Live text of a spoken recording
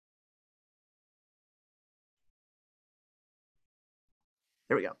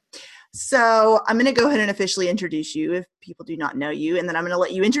Here we go. So I'm going to go ahead and officially introduce you if people do not know you, and then I'm going to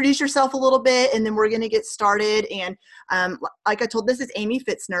let you introduce yourself a little bit, and then we're going to get started. And like I told, this is Amy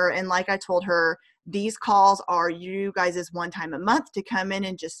Pfitzner, and like I told her, these calls are you guys' one time a month to come in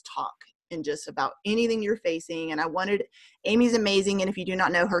and just talk and just about anything you're facing. And I wanted, Amy's amazing, and if you do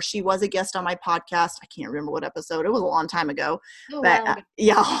not know her, she was a guest on my podcast. I can't remember what episode. It was a long time ago. Oh, But wow.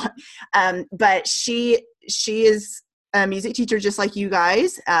 yeah, but she is a music teacher just like you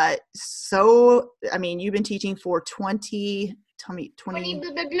guys. So, I mean, you've been teaching for 20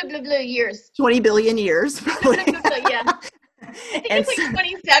 years. 20 billion years. Probably. Yeah. I think And it's like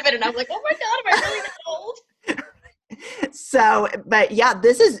 27, and I'm like, oh my God, am I really that old? So, but yeah,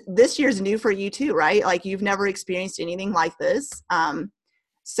 this year's new for you too, right? Like you've never experienced anything like this.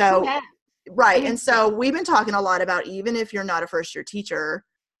 So, Yeah. right. And so we've been talking a lot about, even if you're not a first year teacher,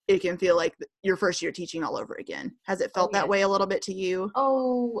 it can feel like your first year teaching all over again. Has it felt that way a little bit to you?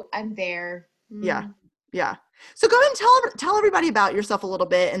 Oh, I'm there. Yeah. Yeah. So go ahead and tell everybody about yourself a little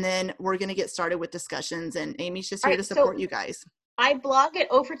bit, and then we're going to get started with discussions, and Amy's just here to support you guys. I blog at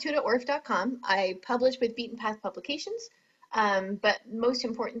ofortuna.org.com. I publish with Beaten Path Publications. But most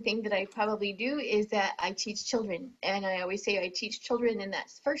important thing that I probably do is that I teach children. And I always say I teach children, and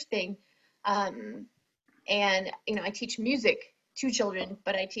that's first thing. And, I teach music to children,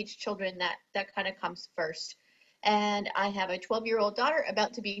 but I teach children that kind of comes first. And I have a 12-year-old daughter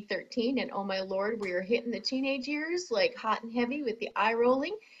about to be 13. And oh my Lord, we are hitting the teenage years like hot and heavy with the eye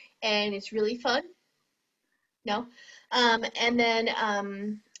rolling. And it's really fun. No. And then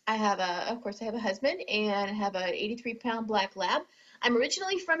I have of course, I have a husband, and I have an 83-pound black lab. I'm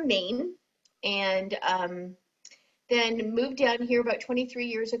originally from Maine, and then moved down here about 23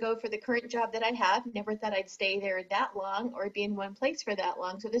 years ago for the current job that I have. Never thought I'd stay there that long or be in one place for that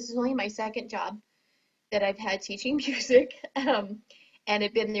long. So this is only my second job that I've had teaching music, and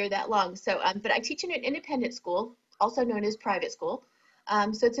I've been there that long. So, but I teach in an independent school, also known as private school.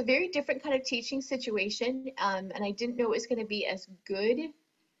 So it's a very different kind of teaching situation, and I didn't know it was going to be as good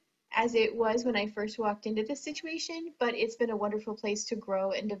as it was when I first walked into this situation, but it's been a wonderful place to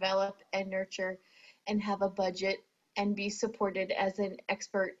grow and develop and nurture and have a budget and be supported as an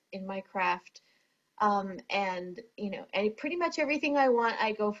expert in my craft. And pretty much everything I want,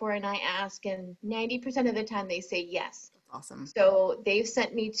 I go for and I ask, and 90% of the time they say yes. Awesome. So they've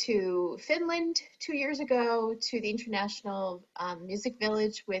sent me to Finland 2 years ago to the International Music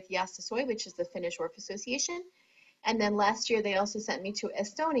Village with Yastasoy, which is the Finnish Orff Association. And then last year they also sent me to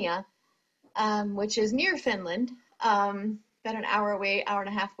Estonia, which is near Finland, about an hour and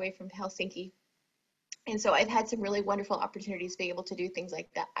a half away from Helsinki. And so I've had some really wonderful opportunities to be able to do things like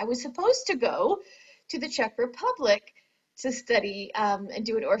that. I was supposed to go to the Czech Republic to study and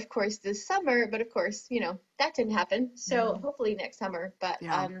do an Orff course this summer, but of course, that didn't happen. So hopefully next summer. But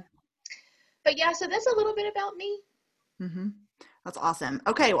yeah, so that's a little bit about me. Mm-hmm. That's awesome.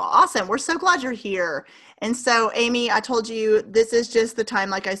 Okay, well, awesome. We're so glad you're here. And so, Amy, I told you this is just the time,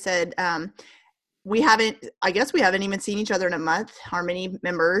 like I said, we haven't even seen each other in a month, Harmony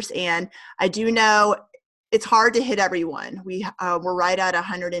members. And I do know it's hard to hit everyone. We're right at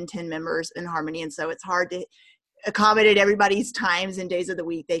 110 members in Harmony. And so it's hard to accommodate everybody's times and days of the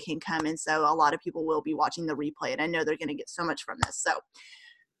week they can come. And so a lot of people will be watching the replay, and I know they're going to get so much from this. So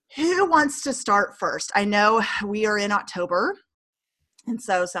who wants to start first? I know we are in October. And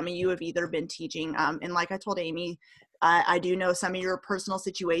so some of you have either been teaching, and like I told Amy, I do know some of your personal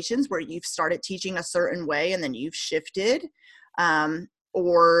situations where you've started teaching a certain way and then you've shifted,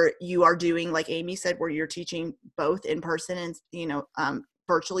 or you are doing, like Amy said, where you're teaching both in person and,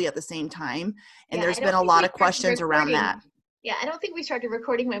 virtually at the same time. And there's been a lot of questions around that. Yeah, I don't think we started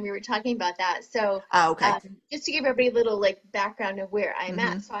recording when we were talking about that. So okay. Just to give everybody a little background of where I'm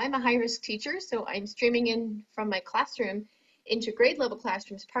at. So I'm a high risk teacher. So I'm streaming in from my classroom into grade level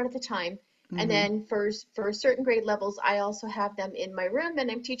classrooms part of the time. And then for certain grade levels, I also have them in my room,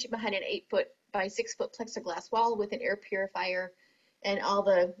 and I'm teaching behind an 8-foot by 6-foot plexiglass wall with an air purifier and all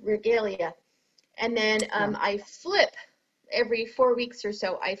the regalia. And then I flip every 4 weeks or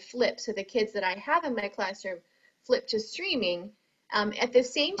so. I flip. So the kids that I have in my classroom flip to streaming. At the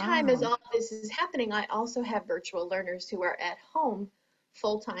same time as all this is happening, I also have virtual learners who are at home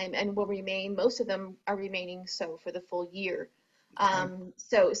full-time and will remain, most of them are remaining so for the full year.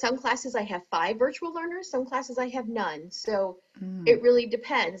 So some classes I have 5 virtual learners, some classes I have none. So it really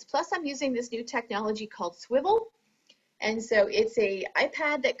depends. Plus I'm using this new technology called Swivel. And so it's a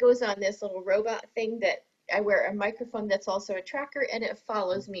iPad that goes on this little robot thing that I wear a microphone that's also a tracker, and it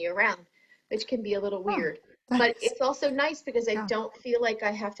follows me around, which can be a little weird. But That's, it's also nice because I yeah. don't feel like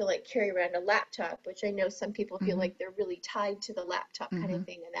I have to like carry around a laptop, which I know some people feel Mm-hmm. like they're really tied to the laptop kind Mm-hmm. of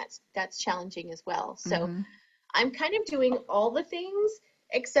thing, and that's challenging as well. So Mm-hmm. I'm kind of doing all the things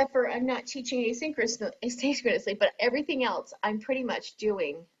except for I'm not teaching asynchronously, but everything else I'm pretty much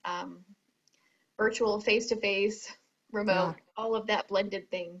doing virtual, face-to-face, Yeah. remote, all of that blended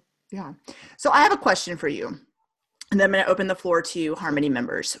thing. Yeah. So I have a question for you. And then I'm going to open the floor to Harmony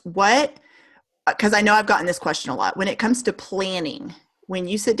members. What, because I know I've gotten this question a lot. When it comes to planning, when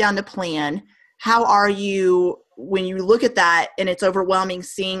you sit down to plan, how are you, when you look at that and it's overwhelming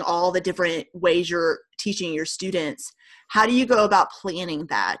seeing all the different ways you're teaching your students, how do you go about planning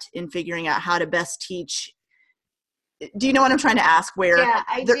that and figuring out how to best teach? Do you know what I'm trying to ask? Where Yeah,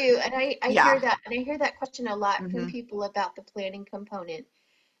 I there, do. And I yeah. hear that, and I hear that question a lot from Mm-hmm. people about the planning component.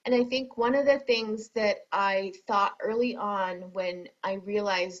 And I think one of the things that I thought early on when I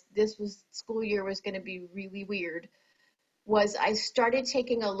realized this was school year was going to be really weird was I started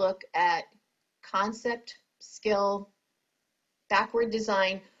taking a look at concept, skill, backward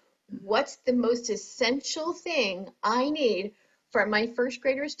design. What's the most essential thing I need for my first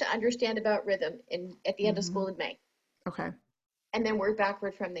graders to understand about rhythm at the end of Mm-hmm. school in May? Okay. And then work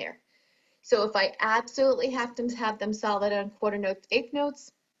backward from there. So if I absolutely have them solve it on quarter notes, eighth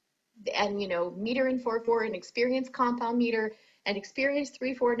notes, and meter in 4/4 and experience compound meter and experience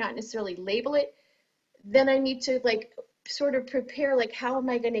 3/4, not necessarily label it, then I need to like sort of prepare like how am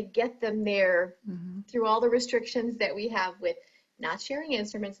I going to get them there Mm-hmm. through all the restrictions that we have with not sharing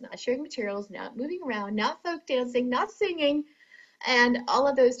instruments, not sharing materials, not moving around, not folk dancing, not singing, and all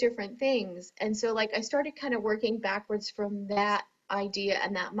of those different things. And so like I started kind of working backwards from that idea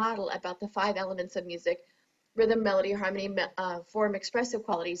and that model about the five elements of music: rhythm, melody, harmony, form, expressive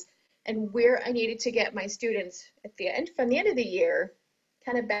qualities, and where I needed to get my students at the end, from the end of the year,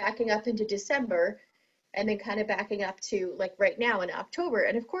 kind of backing up into December, and then kind of backing up to like right now in October.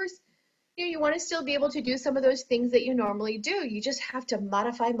 And of course, you want to still be able to do some of those things that you normally do. You just have to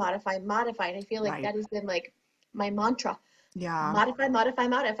modify, modify, modify. And I feel like Right. that has been like my mantra: Yeah. modify, modify,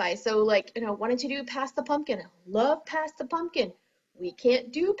 modify. So like, wanted to do Pass the Pumpkin. Love Pass the Pumpkin. We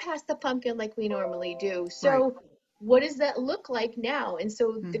can't do Pass the Pumpkin like we normally do. Right. So what does that look like now? And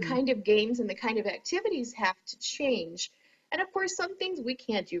so the Mm-hmm. kind of games and the kind of activities have to change. And of course, some things we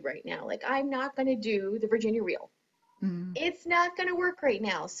can't do right now. Like I'm not going to do the Virginia Reel. Mm-hmm. It's not going to work right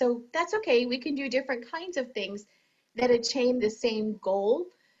now. So that's okay. We can do different kinds of things that attain the same goal.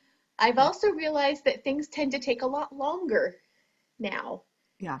 I've Yeah. also realized that things tend to take a lot longer now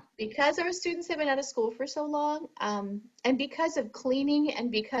Yeah. because our students have been out of school for so long, and because of cleaning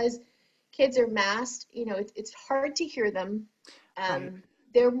and because kids are masked, it's hard to hear them. Right.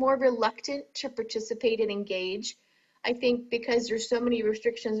 They're more reluctant to participate and engage. I think because there's so many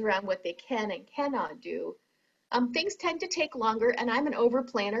restrictions around what they can and cannot do. Things tend to take longer, and I'm an over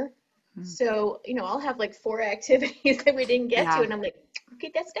planner. Mm. So, I'll have like four activities that we didn't get to, Yeah. and I'm like,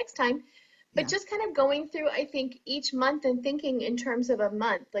 okay, that's next time. But Yeah. just kind of going through, I think, each month and thinking in terms of a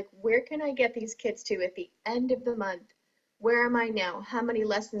month, like where can I get these kids to at the end of the month? Where am I now? How many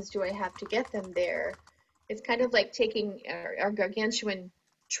lessons do I have to get them there? It's kind of like taking our gargantuan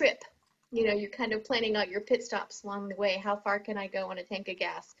trip. You're kind of planning out your pit stops along the way. How far can I go on a tank of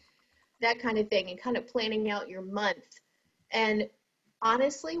gas? That kind of thing, and kind of planning out your month. And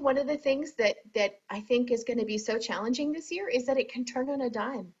honestly, one of the things that I think is going to be so challenging this year is that it can turn on a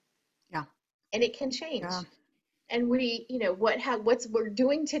dime Yeah. and it can Yeah. change. And what's we're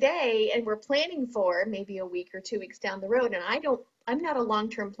doing today and we're planning for maybe a week or 2 weeks down the road. And I'm not a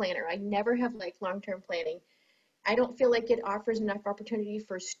long-term planner. I never have liked long-term planning. I don't feel like it offers enough opportunity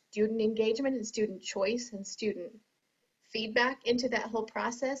for student engagement and student choice and student feedback into that whole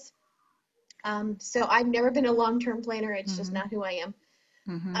process. So I've never been a long-term planner. It's just Mm-hmm. not who I am.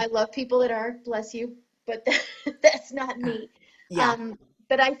 Mm-hmm. I love people that are, bless you, but that's not me. Yeah. Um,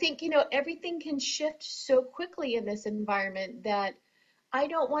 but I think, everything can shift so quickly in this environment that I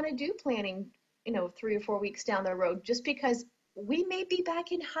don't want to do planning, 3 or 4 weeks down the road, just because we may be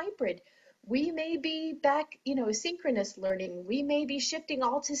back in hybrid. We may be back, synchronous learning. We may be shifting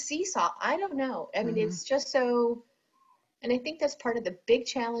all to seesaw. I don't know. I mean, Mm-hmm. it's just so, and I think that's part of the big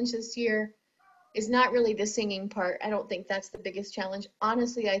challenge this year is not really the singing part. I don't think that's the biggest challenge.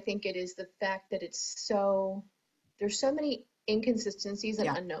 Honestly, I think it is the fact that there's so many inconsistencies and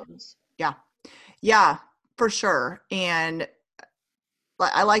Yeah. unknowns. Yeah. Yeah, for sure. And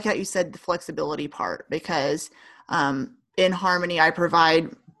I like how you said the flexibility part because in Harmony, I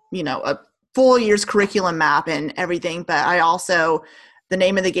provide, a full year's curriculum map and everything. But the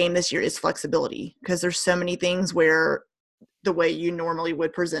name of the game this year is flexibility because there's so many things where the way you normally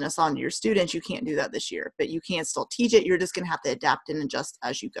would present a song to your students. You can't do that this year, but you can still teach it. You're just going to have to adapt and adjust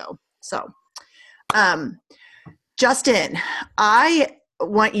as you go. So, Justin, I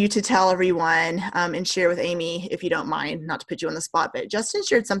want you to tell everyone and share with Amy, if you don't mind, not to put you on the spot, but Justin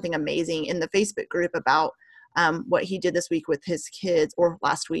shared something amazing in the Facebook group about what he did this week with his kids, or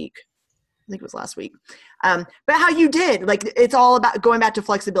last week. I think it was last week. But how you did, like, it's all about going back to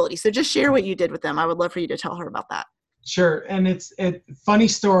flexibility. So just share what you did with them. I would love for you to tell her about that. Sure. And it's a funny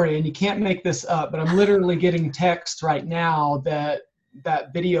story, and you can't make this up, but I'm literally getting text right now that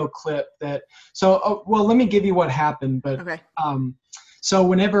video clip well, let me give you what happened. But okay. So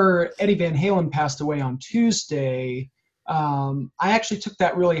whenever Eddie Van Halen passed away on Tuesday, I actually took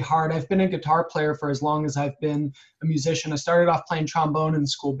that really hard. I've been a guitar player for as long as I've been a musician. I started off playing trombone in the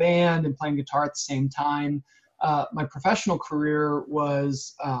school band and playing guitar at the same time. My professional career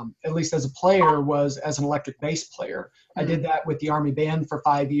was, at least as a player, was as an electric bass player. I did that with the Army Band for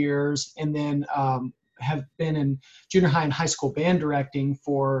 5 years, and then have been in junior high and high school band directing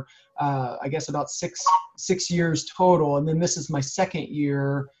for, I guess, about six years total. And then this is my second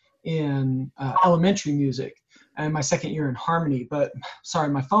year in elementary music and my second year in harmony. But sorry,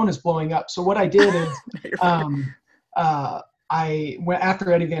 my phone is blowing up. So what I did is,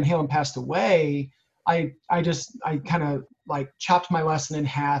 after Eddie Van Halen passed away, I kind of like chopped my lesson in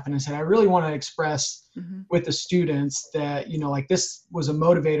half, and I said, I really want to express with the students that, like, this was a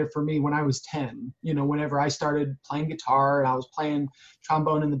motivator for me when I was 10, whenever I started playing guitar and I was playing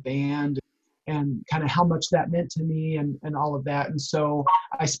trombone in the band, and kind of how much that meant to me and all of that. And so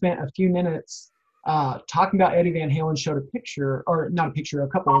I spent a few minutes talking about Eddie Van Halen, showed a picture, or not a picture, a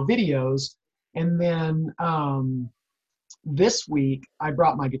couple of videos. And then this week I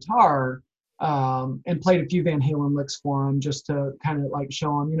brought my guitar and played a few Van Halen licks for him, just to kind of like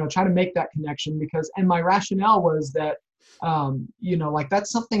show him, try to make that connection, and my rationale was that, like,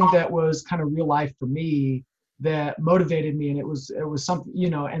 that's something that was kind of real life for me, that motivated me. And it was something,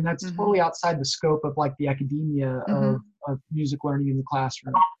 and that's totally outside the scope of like the academia of music learning in the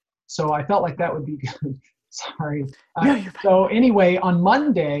classroom. So I felt like that would be good. Sorry. No, you're fine. So anyway, on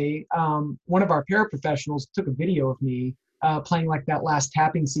Monday, one of our paraprofessionals took a video of me playing like that last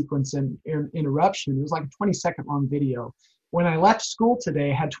tapping sequence in Interruption. It was like a 20-second long video. When I left school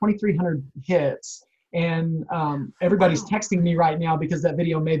today, I had 2,300 hits, and everybody's texting me right now because that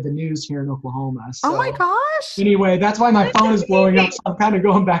video made the news here in Oklahoma. So, oh my gosh. Anyway, that's why my phone is blowing up. So I'm kind of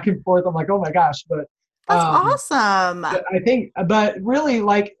going back and forth. I'm like, oh my gosh, but that's awesome. I think, but really,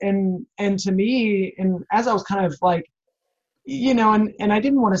 like, and to me, and as I was kind of like, and I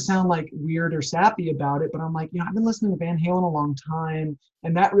didn't want to sound like weird or sappy about it, but I'm like, I've been listening to Van Halen a long time,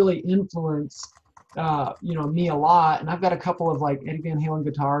 and that really influenced, me a lot. And I've got a couple of like Eddie Van Halen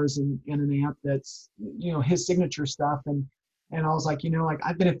guitars and an amp that's, his signature stuff. And I was like, like,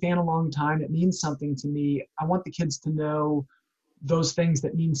 I've been a fan a long time. It means something to me. I want the kids to know those things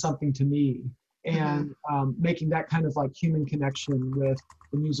that mean something to me, and making that kind of like human connection with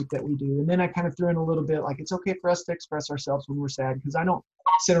the music that we do. And then I kind of threw in a little bit like, it's okay for us to express ourselves when we're sad, because I don't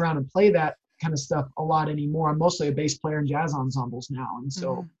sit around and play that kind of stuff a lot anymore. I'm mostly a bass player in jazz ensembles now, and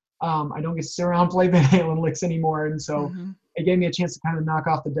so I don't get to sit around and play Van Halen licks anymore. And so it gave me a chance to kind of knock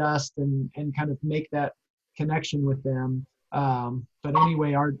off the dust and kind of make that connection with them. But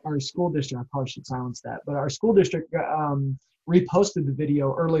anyway, our school district, I probably should silence that, but our school district reposted the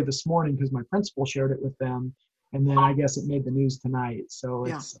video early this morning because my principal shared it with them. And then I guess it made the news tonight. So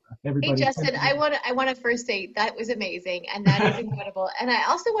it's everybody. Hey, Justin, I want to first say that was amazing, and that is incredible. And I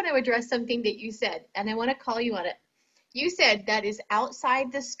also want to address something that you said, and I want to call you on it. You said that is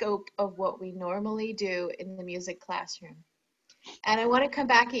outside the scope of what we normally do in the music classroom. And I want to come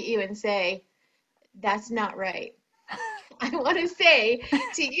back at you and say, that's not right. I want to say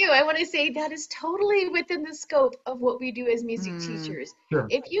to you, that is totally within the scope of what we do as music teachers. Sure.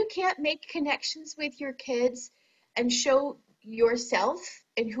 If you can't make connections with your kids and show yourself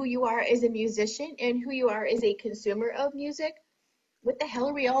and who you are as a musician and who you are as a consumer of music, what the hell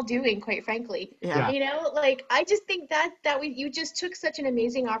are we all doing, quite frankly? Yeah. Like, I just think that you just took such an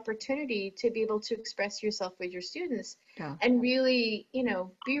amazing opportunity to be able to express yourself with your students and really,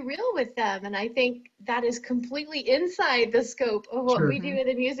 be real with them. And I think that is completely inside the scope of what we do in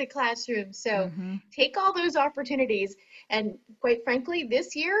the music classroom. So take all those opportunities. And quite frankly,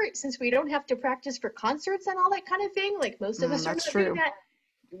 this year, since we don't have to practice for concerts and all that kind of thing, like most of us are not doing that,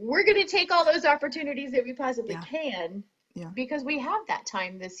 we're going to take all those opportunities that we possibly can. Yeah. Because we have that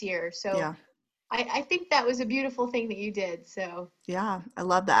time this year. So I think that was a beautiful thing that you did. So yeah, I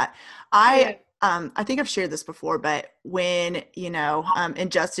love that. I think I've shared this before, but when, and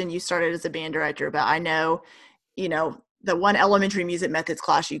Justin, you started as a band director, but I know, the one elementary music methods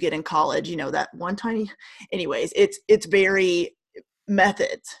class you get in college, you know, that one tiny, anyways, it's very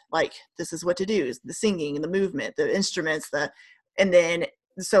methods, like this is what to do, is the singing, the movement, the instruments, and then,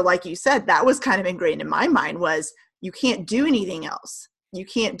 so like you said, that was kind of ingrained in my mind, was you can't do anything else. You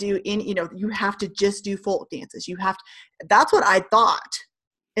can't do any, you know, you have to just do folk dances. You have to, that's what I thought.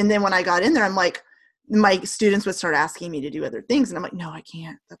 And then when I got in there, I'm like, my students would start asking me to do other things. And I'm like, no, I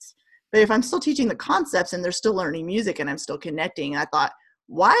can't. But if I'm still teaching the concepts and they're still learning music and I'm still connecting, I thought,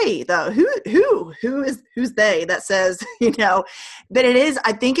 why though? Who's they that says, you know, but it is,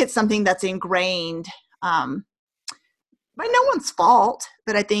 I think it's something that's ingrained, by no one's fault,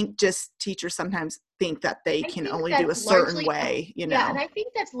 but I think just teachers sometimes think that they can only do a certain way, you know. Yeah, and I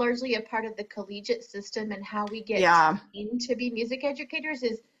think that's largely a part of the collegiate system and how we get trained to be music educators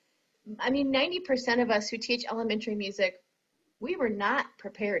is, I mean, 90% of us who teach elementary music, we were not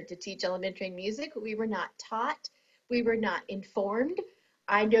prepared to teach elementary music. We were not taught. We were not informed.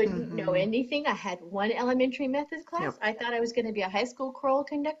 I didn't know anything. I had one elementary methods class. Yep. I thought I was going to be a high school choral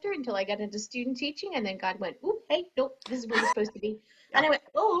conductor until I got into student teaching. And then God went, ooh, hey, nope, this is where you're supposed to be. Yeah. And I went,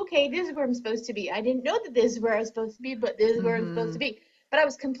 oh, okay, this is where I'm supposed to be. I didn't know that this is where I was supposed to be, but this is where I'm supposed to be. But I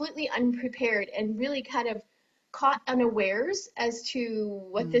was completely unprepared and really kind of caught unawares as to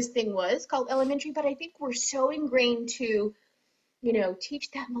what this thing was called elementary. But I think we're so ingrained to, you know, teach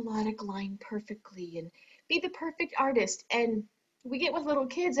that melodic line perfectly and be the perfect artist. And we get with little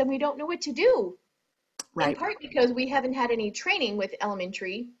kids and we don't know what to do. Right. In part because we haven't had any training with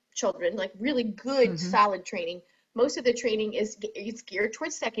elementary children, like really good, solid training. Most of the training is geared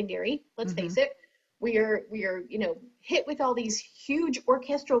towards secondary. Let's face it. We are, you know, hit with all these huge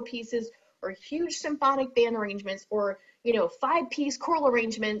orchestral pieces or huge symphonic band arrangements or, you know, 5-piece choral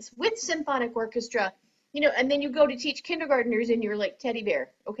arrangements with symphonic orchestra. You know, and then you go to teach kindergartners and you're like, teddy bear.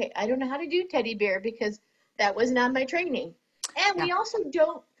 Okay, I don't know how to do teddy bear because that was not my training. And we also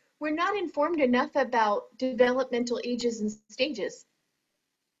we're not informed enough about developmental ages and stages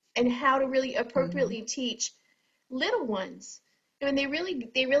and how to really appropriately teach little ones. And they really,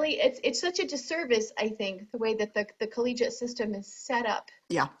 it's such a disservice, I think, the way that the collegiate system is set up.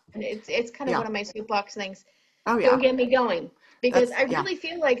 Yeah. And it's kind of one of my soapbox things. Oh, yeah. Don't get me going. Because I really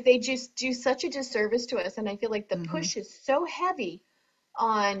feel like they just do such a disservice to us. And I feel like the push is so heavy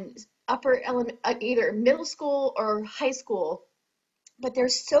on upper element, either middle school or high school. But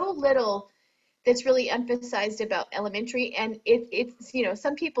there's so little that's really emphasized about elementary. And it's, you know,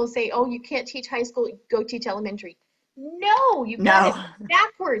 some people say, oh, you can't teach high school, go teach elementary. No, you got it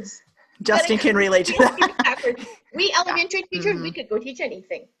backwards. Justin can relate to that. We elementary teachers, we could go teach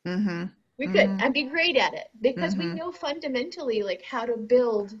anything. We could and be great at it because we know fundamentally like how to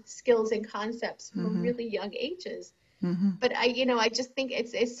build skills and concepts from really young ages. But I just think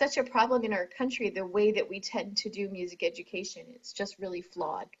it's such a problem in our country, the way that we tend to do music education. It's just really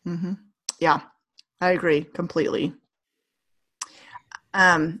flawed. Yeah, I agree completely.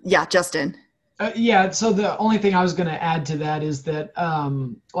 Yeah, Justin. So the only thing I was going to add to that is that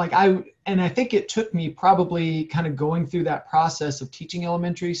I think it took me probably kind of going through that process of teaching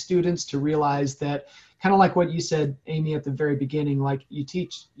elementary students to realize that, kind of like what you said, Amy, at the very beginning, like you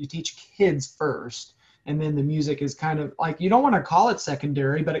teach kids first, and then the music is kind of like, you don't want to call it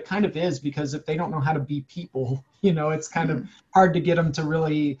secondary, but it kind of is, because if they don't know how to be people, you know, it's kind of hard to get them to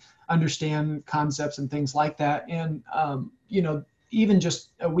really understand concepts and things like that. And, even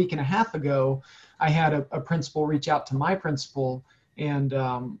just a week and a half ago, I had a principal reach out to my principal, and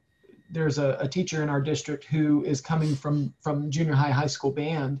there's a teacher in our district who is coming from junior high school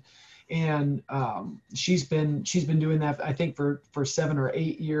band, and she's been doing that, I think, for 7 or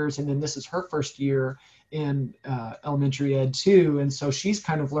 8 years, and then this is her first year in elementary ed too, and so she's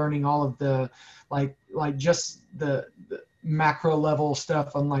kind of learning all of the like just the macro level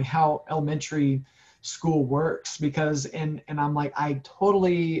stuff on like how elementary school works, because and I'm like, I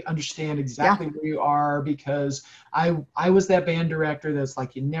totally understand exactly where you are, because I was that band director that's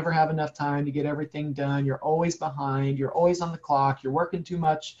like, you never have enough time to get everything done, you're always behind, you're always on the clock, you're working too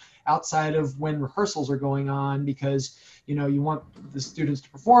much outside of when rehearsals are going on, because you want the students to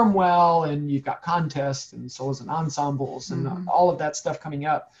perform well, and you've got contests and solos and ensembles and all of that stuff coming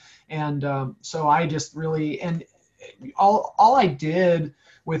up. And so I just really, and all I did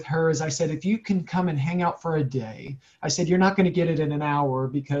with her is I said, if you can come and hang out for a day, I said, you're not going to get it in an hour,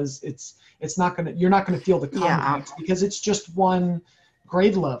 because you're not going to feel the context, because it's just one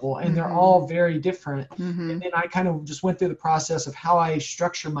grade level and they're all very different. And then I kind of just went through the process of how I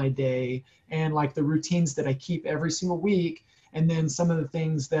structure my day and like the routines that I keep every single week. And then some of the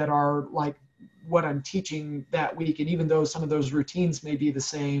things that are like what I'm teaching that week. And even though some of those routines may be the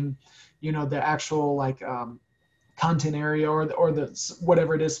same, the actual like, content area or the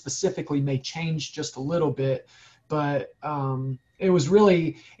whatever it is specifically may change just a little bit. But it was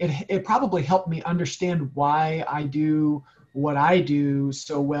really, it probably helped me understand why I do what I do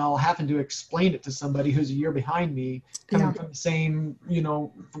so well, having to explain it to somebody who's a year behind me, coming from the same,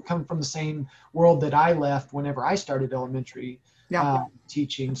 coming from the same world that I left whenever I started elementary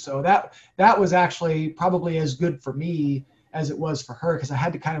teaching. So that was actually probably as good for me as it was for her, because I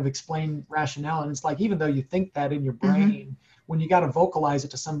had to kind of explain rationale. And it's like, even though you think that in your brain, when you got to vocalize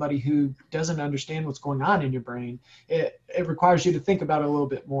it to somebody who doesn't understand what's going on in your brain, it requires you to think about it a little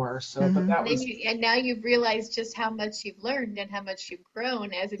bit more. So, but that was. And now you've realized just how much you've learned and how much you've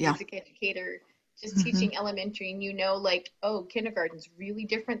grown as a music educator, just teaching elementary. And like, oh, kindergarten's really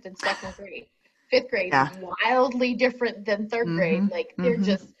different than second grade. Fifth grade, wildly different than third grade. Like, they're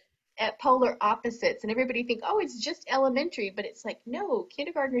just at polar opposites, and everybody think, oh, it's just elementary, but it's like, no,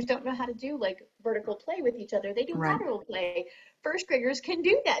 kindergartners don't know how to do like vertical play with each other. They do lateral play. First graders can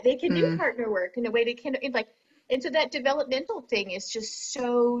do that. They can do partner work in a way they can, and so that developmental thing is just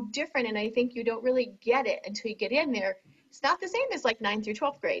so different. And I think you don't really get it until you get in there. It's not the same as like 9th through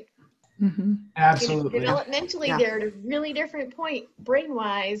 12th grade. Absolutely. Developmentally, they're at a really different point,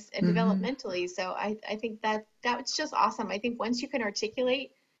 brain-wise and developmentally. So I think that's just awesome. I think once you can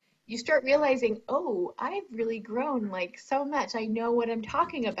articulate, you start realizing, oh, I've really grown like so much. I know what I'm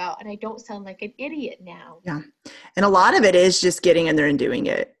talking about, and I don't sound like an idiot now. Yeah. And a lot of it is just getting in there and doing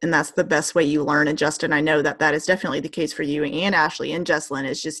it. And that's the best way you learn. And Justin, I know that is definitely the case for you and Ashley and Jesslyn,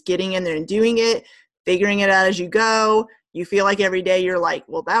 is just getting in there and doing it, figuring it out as you go. You feel like every day you're like,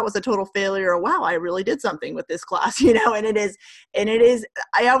 well, that was a total failure. Or, wow, I really did something with this class, and it is,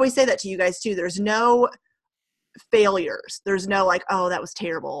 I always say that to you guys too. There's no failures. There's no like, oh, that was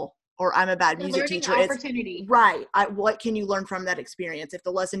terrible, or I'm a bad music teacher. Opportunity. What can you learn from that experience? If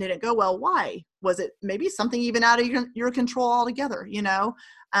the lesson didn't go well, why? Was it maybe something even out of your control altogether,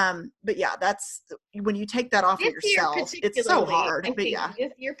 But yeah, that's when you take that off of yourself, it's so hard. But yeah.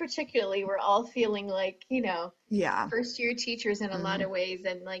 This year particularly, we're all feeling like, first year teachers in a lot of ways.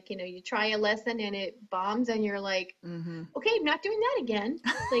 And like, you try a lesson and it bombs and you're like, okay, I'm not doing that again.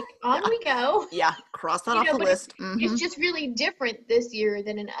 Like, on we go. Yeah. Cross that off the list. It's just really different this year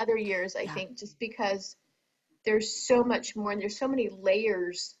than in other years, I think, just because there's so much more and there's so many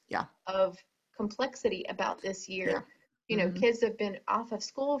layers of complexity about this year. Kids have been off of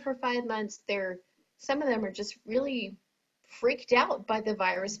school for 5 months. Some of them are just really freaked out by the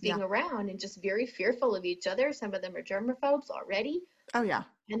virus being around and just very fearful of each other. Some of them are germaphobes already. Oh yeah.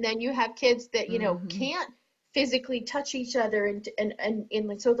 And then you have kids that, can't physically touch each other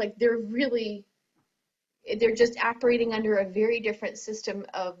and so like they're just operating under a very different system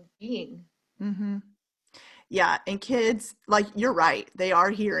of being. Yeah, and kids, like, you're right. They are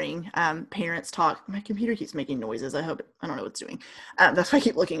hearing parents talk. My computer keeps making noises. I don't know what it's doing. That's why I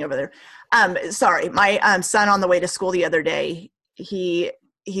keep looking over there. Sorry, my son on the way to school the other day,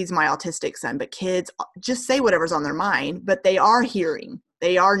 he's my autistic son, but kids just say whatever's on their mind, but they are hearing.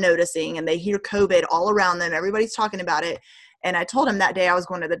 They are noticing, and they hear COVID all around them. Everybody's talking about it. And I told him that day I was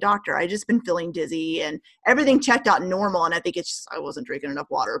going to the doctor. I just been feeling dizzy and everything checked out normal. And I think it's just I wasn't drinking enough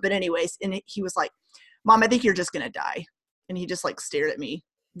water. But anyways, and he was like, Mom, I think you're just going to die. And he just like stared at me,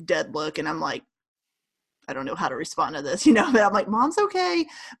 dead look. And I'm like, I don't know how to respond to this, but I'm like, Mom's okay.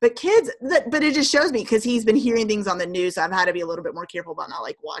 But kids, but it just shows me, because he's been hearing things on the news. So I've had to be a little bit more careful about not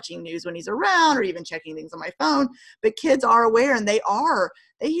like watching news when he's around or even checking things on my phone. But kids are aware, and they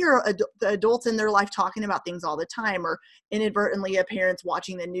hear the adults in their life talking about things all the time, or inadvertently a parent's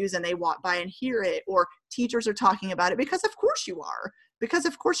watching the news and they walk by and hear it, or teachers are talking about it, because of course you are. Because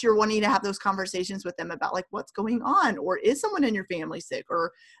of course you're wanting to have those conversations with them about like what's going on, or is someone in your family sick,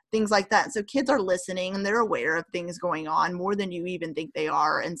 or things like that. And so kids are listening and they're aware of things going on more than you even think they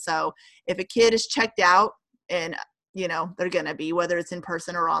are. And so if a kid is checked out, and they're going to be, whether it's in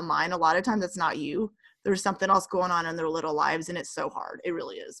person or online, a lot of times it's not you. There's something else going on in their little lives, and it's so hard. It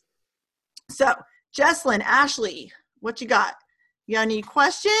really is. So Jesslyn, Ashley, what you got? You got any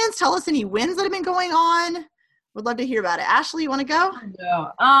questions? Tell us any wins that have been going on. Would love to hear about it. Ashley, you want to go?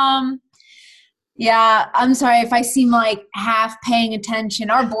 Yeah, I'm sorry if I seem like half paying attention.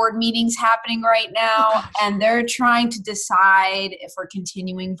 Our board meeting's happening right now, and they're trying to decide if we're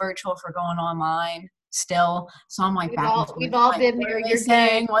continuing virtual, if we're going online still. So I'm like, we've all been there. You're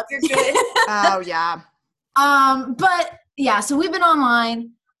saying what's you're good. Oh yeah. But yeah, so we've been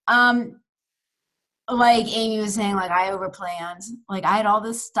online. Like Amy was saying, like I overplanned. Like I had all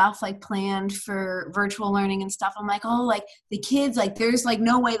this stuff like planned for virtual learning and stuff. I'm like, oh, like the kids, like there's like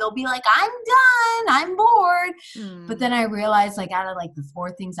no way they'll be like, I'm done, I'm bored. But then I realized like out of like the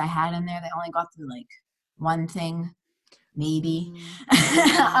 4 things I had in there, they only got through like one thing, maybe.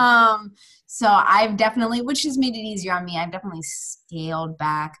 Mm-hmm. So I've definitely, which has made it easier on me, I've definitely scaled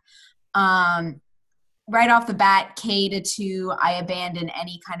back. Right off the bat, K to 2, I abandon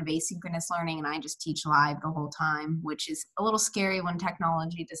any kind of asynchronous learning and I just teach live the whole time, which is a little scary when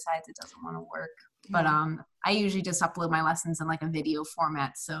technology decides it doesn't want to work. But I usually just upload my lessons in like a video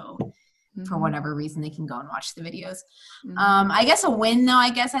format, so for whatever reason they can go and watch the videos. I guess a win though,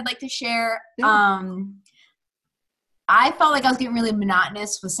 I guess I'd like to share. I felt like I was getting really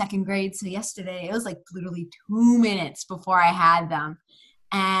monotonous with second grade. So yesterday it was like literally 2 minutes before I had them.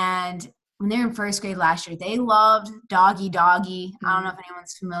 And when they were in first grade last year, they loved doggy doggy. I don't know if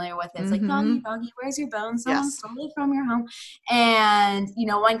anyone's familiar with it. It's like, doggy doggy, where's your bone? Someone stole it from your home. And, you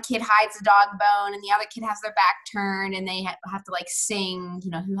know, one kid hides the dog bone and the other kid has their back turned and they have to like sing,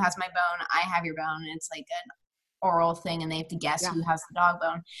 you know, who has my bone? I have your bone. And it's like an oral thing and they have to guess who has the dog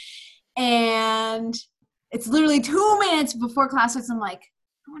bone. And it's literally 2 minutes before class starts. I'm like,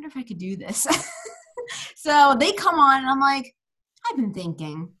 I wonder if I could do this. So they come on and I'm like, I've been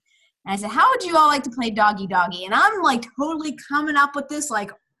thinking. And I said, how would you all like to play doggy doggy? And I'm like totally coming up with this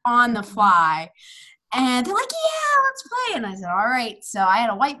like on the fly. And they're like, yeah, let's play. And I said, all right. So I had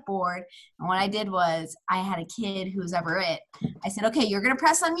a whiteboard. And what I did was I had a kid who was ever it. I said, okay, you're going to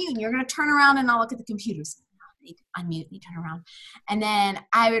press unmute and you're going to turn around and I'll look at the computer. So unmute, you turn around. And then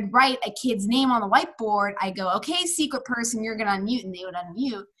I would write a kid's name on the whiteboard. I go, okay, secret person, you're going to unmute. And they would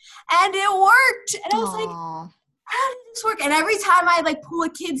unmute. And it worked. And I was like, how did this work? And every time I like pull a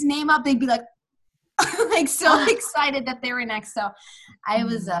kid's name up, they'd be like, like so excited that they were next. So I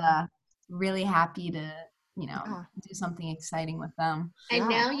was really happy to, you know, do something exciting with them. And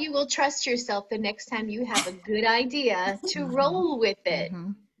now you will trust yourself the next time you have a good idea to roll with it.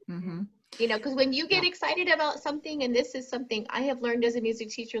 You know, because when you get excited about something, and this is something I have learned as a music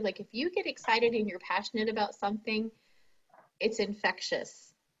teacher, like if you get excited and you're passionate about something, it's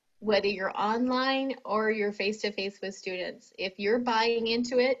infectious. Whether you're online or you're face-to-face with students, if you're buying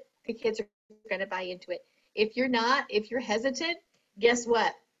into it, the kids are going to buy into it. If you're not, if you're hesitant, guess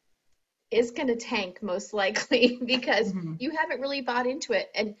what? It's going to tank most likely because you haven't really bought into it.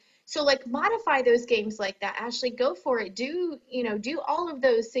 And so like modify those games like that. Ashley, go for it. Do all of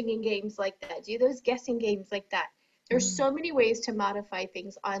those singing games like that. Do those guessing games like that. There's so many ways to modify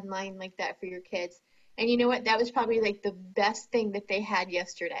things online like that for your kids. And you know what? That was probably like the best thing that they had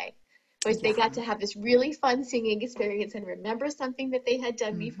yesterday was they got to have this really fun singing experience and remember something that they had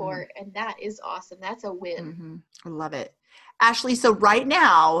done before. And that is awesome. That's a win. I love it. Ashley, so right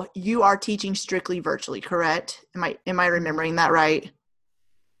now you are teaching strictly virtually, correct? Am I remembering that right?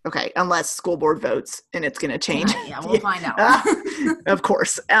 Okay, unless school board votes and it's going to change. Yeah, we'll find out. Of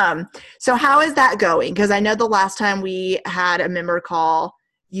course. So how is that going? Because I know the last time we had a member call,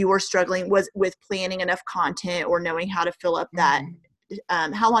 you were struggling with planning enough content or knowing how to fill up that.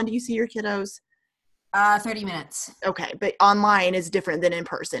 How long do you see your kiddos? 30 minutes. Okay, but online is different than in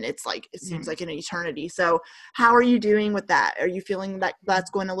person. It's like, it seems like an eternity. So how are you doing with that? Are you feeling that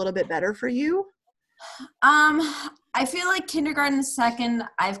that's going a little bit better for you? I feel like kindergarten second,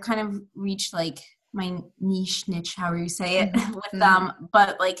 I've kind of reached like my niche, however you say it, with them.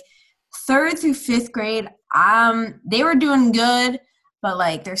 But like third through fifth grade, they were doing good, but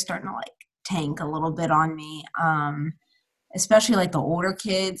like they're starting to like tank a little bit on me. Especially like the older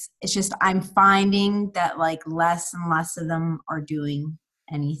kids. It's just I'm finding that like less and less of them are doing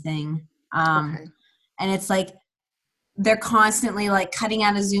anything. And it's like they're constantly like cutting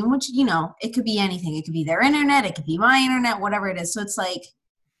out of Zoom, which, you know, it could be anything. It could be their internet. It could be my internet, whatever it is. So it's like,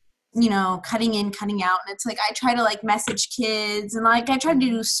 you know, cutting in, cutting out. And it's like I try to like message kids and like I try to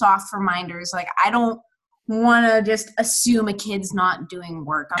do soft reminders. Like I don't want to just assume a kid's not doing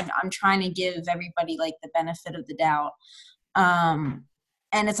work. I'm trying to give everybody like the benefit of the doubt. And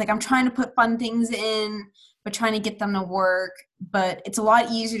it's like I'm trying to put fun things in, but trying to get them to work. But it's a lot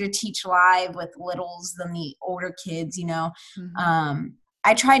easier to teach live with littles than the older kids, you know.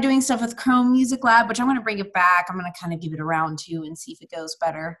 I tried doing stuff with Chrome Music Lab, which I'm going to bring it back. I'm going to kind of give it a round 2 and see if it goes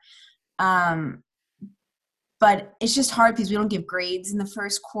better. But it's just hard because we don't give grades in the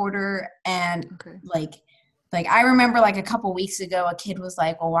first quarter. And like I remember like a couple weeks ago, a kid was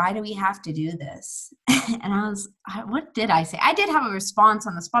like, well, why do we have to do this? And what did I say? I did have a response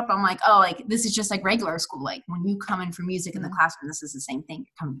on the spot, but I'm like, oh, like this is just like regular school. Like when you come in for music in the classroom, this is the same thing.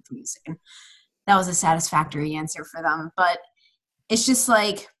 You're coming for music. And that was a satisfactory answer for them. But it's just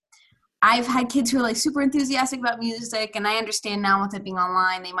like, I've had kids who are like super enthusiastic about music, and I understand now with it being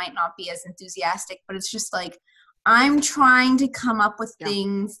online, they might not be as enthusiastic, but it's just like, I'm trying to come up with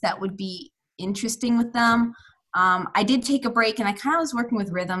things that would be interesting with them, I did take a break, and I kind of was working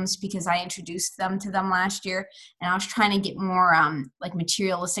with rhythms because I introduced them to them last year, and I was trying to get more like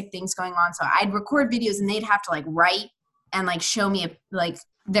materialistic things going on. So I'd record videos, and they'd have to like write and like show me like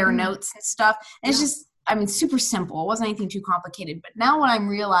their notes and stuff. And it's just, I mean, super simple. It wasn't anything too complicated. But now what I'm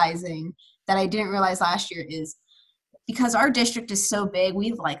realizing that I didn't realize last year is because our district is so big, we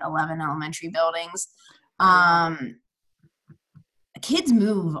have like 11 elementary buildings. Kids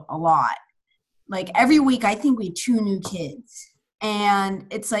move a lot. Like every week, I think we have 2 new kids. And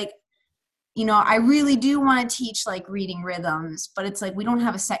it's like, you know, I really do want to teach like reading rhythms, but it's like we don't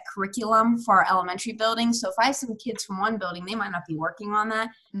have a set curriculum for our elementary building. So if I have some kids from one building, they might not be working on that.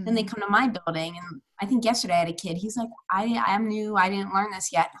 Then they come to my building. And I think yesterday I had a kid. He's like, I'm new. I didn't learn this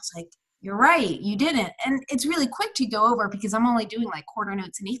yet. And I was like, you're right. You didn't. And it's really quick to go over because I'm only doing like quarter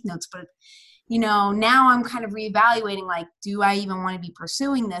notes and eighth notes. But, you know, now I'm kind of reevaluating, like, do I even want to be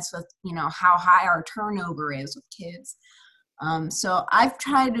pursuing this with, you know, how high our turnover is with kids? So I've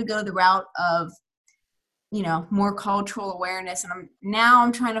tried to go the route of, you know, more cultural awareness. And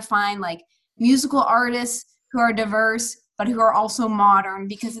I'm trying to find like musical artists who are diverse, but who are also modern,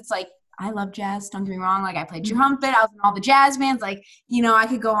 because it's like, I love jazz. Don't get me wrong. Like I played trumpet. I was in all the jazz bands. Like, you know, I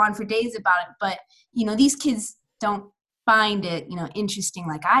could go on for days about it, but you know, these kids don't find it, you know, interesting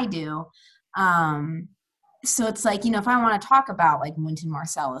like I do. So it's like, you know, if I want to talk about like Wynton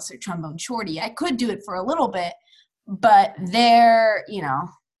Marsalis or Trombone Shorty, I could do it for a little bit, but they're, you know,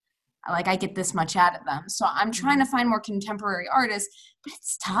 like I get this much out of them. So I'm trying to find more contemporary artists, but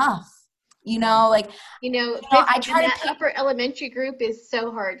it's tough. You know, like, I try to upper elementary group is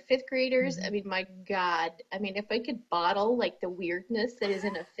so hard. Fifth graders, I mean, my God. I mean, if I could bottle like the weirdness that is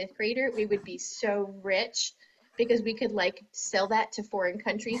in a fifth grader, we would be so rich because we could like sell that to foreign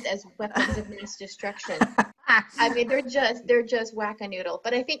countries as weapons of mass destruction. I mean, they're just whack-a-noodle.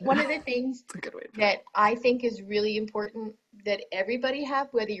 But I think one of the things that I think is really important that everybody have,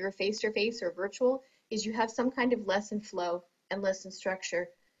 whether you're face-to-face or virtual, is you have some kind of lesson flow and lesson structure,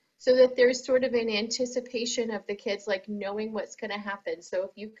 so that there's sort of an anticipation of the kids like knowing what's going to happen. So if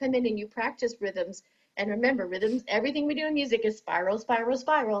you come in and you practice rhythms, and remember rhythms, everything we do in music is spiral, spiral,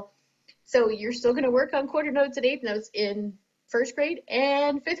 spiral. So you're still going to work on quarter notes and eighth notes in first grade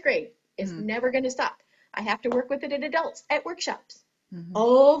and fifth grade. It's never going to stop. I have to work with it in adults at workshops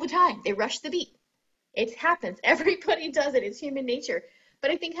all the time. They rush the beat. It happens. Everybody does it. It's human nature.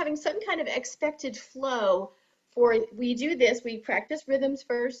 But I think having some kind of expected flow for, we do this, we practice rhythms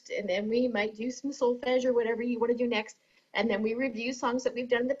first, and then we might do some solfege or whatever you want to do next. And then we review songs that we've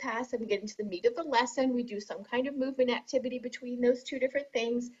done in the past and we get into the meat of the lesson. We do some kind of movement activity between those two different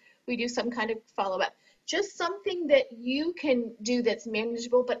things. We do some kind of follow-up. Just something that you can do that's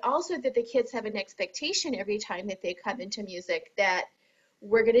manageable, but also that the kids have an expectation every time that they come into music that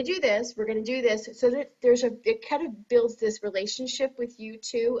we're going to do this, we're going to do this, so that it kind of builds this relationship with you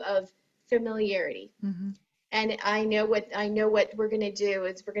too of familiarity. And I know what we're going to do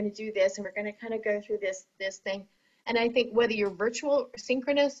is we're going to do this, and we're going to kind of go through this thing. And I think whether you're virtual,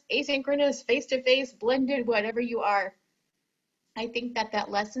 synchronous, asynchronous, face-to-face, blended, whatever you are, I think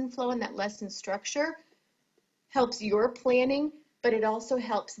that lesson flow and that lesson structure helps your planning, but it also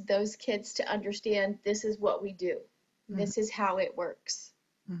helps those kids to understand this is what we do. This is how it works.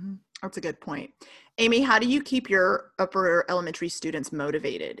 That's a good point. Amy, how do you keep your upper elementary students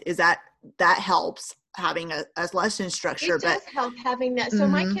motivated? Is that helps having a lesson structure? It does help having that. So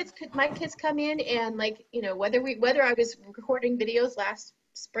my kids come in and like, you know, whether I was recording videos last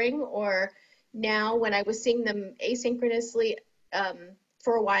spring or now when I was seeing them asynchronously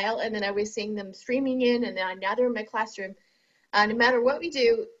for a while, and then I was seeing them streaming in, and now they're in my classroom. No matter what we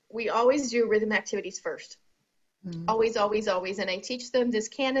do, we always do rhythm activities first. Always, always, always. And I teach them this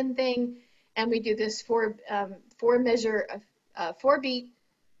canon thing, and we do this four beat,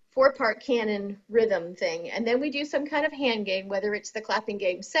 4-part canon rhythm thing. And then we do some kind of hand game, whether it's the clapping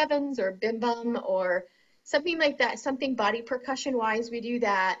game sevens or bim bum or something like that, something body percussion wise, we do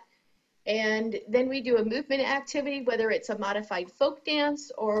that. And then we do a movement activity, whether it's a modified folk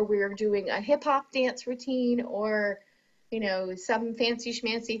dance or we're doing a hip hop dance routine or, you know, some fancy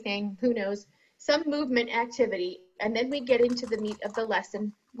schmancy thing, who knows, some movement activity. And then we get into the meat of the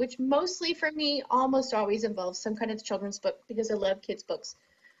lesson, which mostly for me almost always involves some kind of children's book because I love kids' books.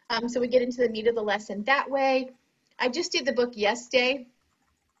 So we get into the meat of the lesson that way. I just did the book Yes Day,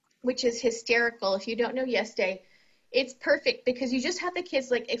 which is hysterical. If you don't know Yes Day, it's perfect because you just have the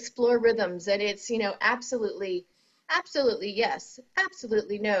kids like explore rhythms, and it's, you know, absolutely yes,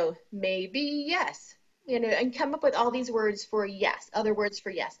 absolutely no, maybe yes, you know, and come up with all these words for yes, other words for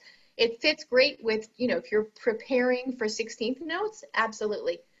yes. It fits great with, you know, if you're preparing for 16th notes,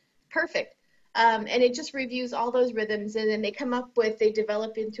 absolutely perfect. And it just reviews all those rhythms, and then they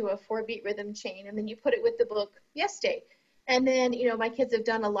develop into a 4-beat rhythm chain, and then you put it with the book Yes Day. And then, my kids have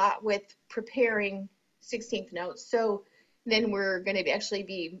done a lot with preparing 16th notes. So then we're going to actually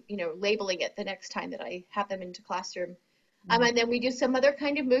be, labeling it the next time that I have them into classroom. And then we do some other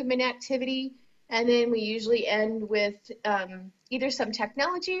kind of movement activity. And then we usually end with either some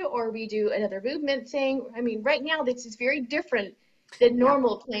technology or we do another movement thing. I mean, right now, this is very different than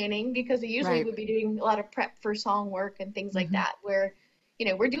normal planning, because we usually would be doing a lot of prep for song work and things like that, where,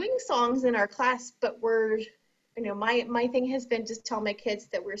 we're doing songs in our class, but my thing has been just tell my kids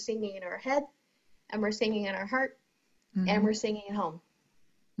that we're singing in our head and we're singing in our heart and we're singing at home.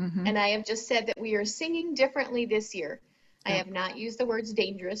 And I have just said that we are singing differently this year. I have not used the words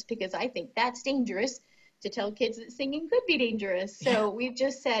dangerous, because I think that's dangerous to tell kids that singing could be dangerous. So we've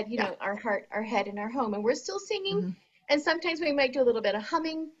just said, our heart, our head, and our home. And we're still singing. And sometimes we might do a little bit of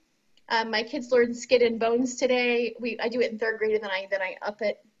humming. My kids learned Skin and Bones today. I do it in 3rd grade, and then I up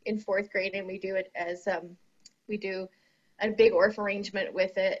it in 4th grade, and we do it as we do a big Orff arrangement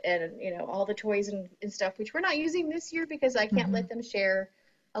with it, and all the toys and stuff, which we're not using this year because I can't let them share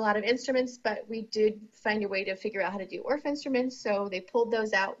a lot of instruments, but we did find a way to figure out how to do Orff instruments, so they pulled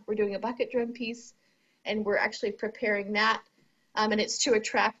those out. We're doing a bucket drum piece, and we're actually preparing that, and it's to a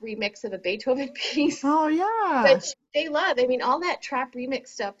trap remix of a Beethoven piece. Oh, yeah. Which they love. I mean, all that trap remix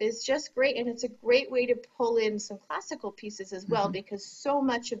stuff is just great, and it's a great way to pull in some classical pieces as well, because so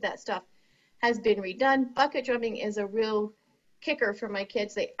much of that stuff has been redone. Bucket drumming is a real kicker for my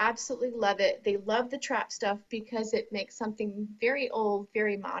kids. They absolutely love it. They love the trap stuff because it makes something very old,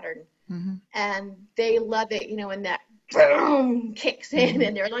 very modern. And they love it, and that boom kicks in,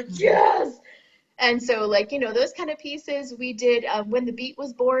 and they're like, yes! And so, those kind of pieces we did When the Beat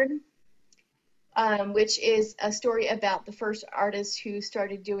Was Born, which is a story about the first artist who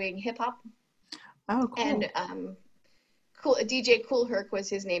started doing hip hop. Oh, cool. And DJ Kool Herc was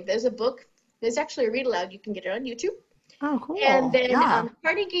his name. There's a book. There's actually a read aloud. You can get it on YouTube. Oh, cool. And then Yeah.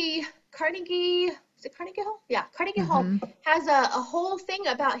 Carnegie, is it Carnegie Hall? Yeah, Carnegie Hall has a whole thing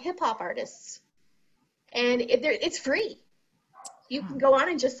about hip hop artists, and it's free. You can go on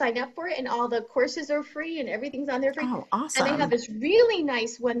and just sign up for it, and all the courses are free, and everything's on there free. Oh, awesome. And they have this really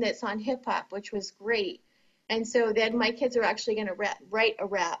nice one that's on hip hop, which was great. And so then my kids are actually going to write a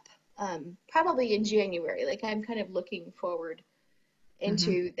rap, probably in January. I'm kind of looking forward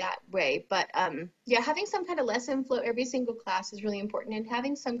into that way. But having some kind of lesson flow every single class is really important, and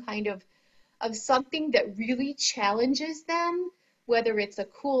having some kind of something that really challenges them, whether it's a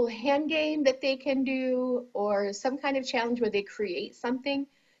cool hand game that they can do or some kind of challenge where they create something.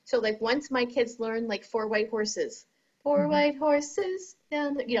 So once my kids learn 4 white horses, 4 white horses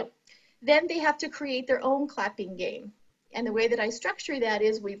down the, then they have to create their own clapping game. And the way that I structure that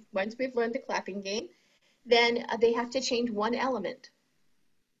is once we've learned the clapping game, then they have to change one element.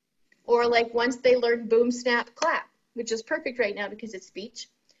 Or once they learn boom, snap, clap, which is perfect right now because it's speech,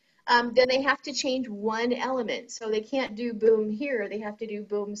 then they have to change one element. So they can't do boom here. They have to do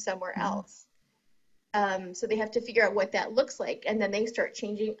boom somewhere else. So they have to figure out what that looks like. And then they start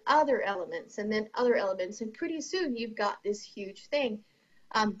changing other elements and then other elements. And pretty soon you've got this huge thing.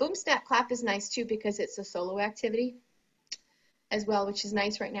 Boom, snap, clap is nice too because it's a solo activity as well, which is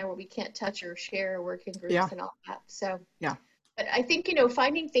nice right now where we can't touch or share or work in groups and all that. So yeah. But I think,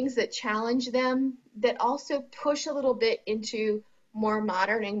 finding things that challenge them, that also push a little bit into more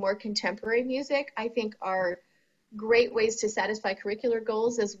modern and more contemporary music, I think are great ways to satisfy curricular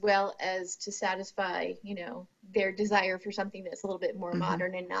goals as well as to satisfy, their desire for something that's a little bit more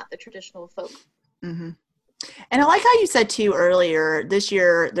modern and not the traditional folk. And I like how you said too earlier, this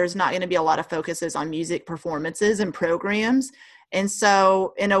year, there's not going to be a lot of focuses on music performances and programs. And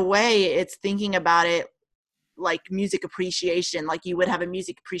so in a way, it's thinking about it like music appreciation, like you would have a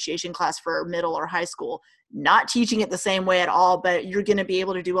music appreciation class for middle or high school, not teaching it the same way at all, but you're going to be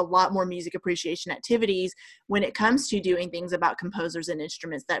able to do a lot more music appreciation activities when it comes to doing things about composers and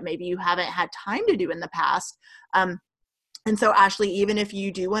instruments that maybe you haven't had time to do in the past. And so Ashley, even if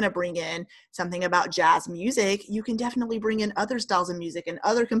you do want to bring in something about jazz music, you can definitely bring in other styles of music and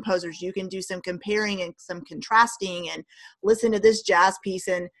other composers. You can do some comparing and some contrasting and listen to this jazz piece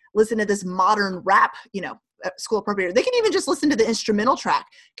and listen to this modern rap, school appropriate. They can even just listen to the instrumental track,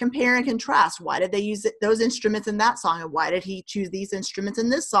 compare and contrast. Why did they use those instruments in that song? And why did he choose these instruments in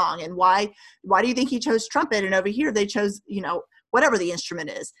this song? And why do you think he chose trumpet? And over here they chose, whatever the instrument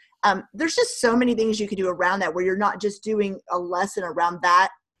is. There's just so many things you can do around that where you're not just doing a lesson around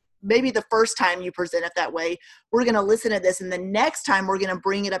that. Maybe the first time you present it that way, we're going to listen to this. And the next time we're going to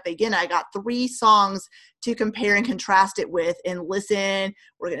bring it up again. I got 3 songs to compare and contrast it with and listen.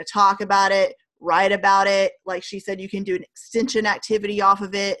 We're going to talk about it. write about it. Like she said, you can do an extension activity off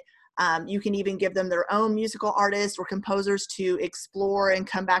of it. You can even give them their own musical artists or composers to explore and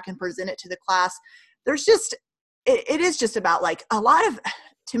come back and present it to the class. There's just, it is just about like a lot of,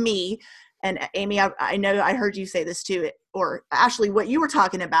 to me, and Amy, I know I heard you say this too, or Ashley, what you were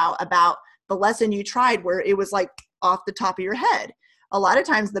talking about the lesson you tried where it was like off the top of your head. A lot of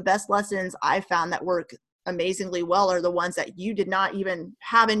times the best lessons I found that work amazingly well are the ones that you did not even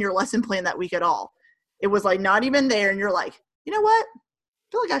have in your lesson plan that week at all. It was like not even there. And you're like, you know what?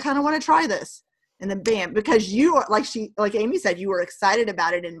 I feel like I kind of want to try this. And then bam, because you are like Amy said, you were excited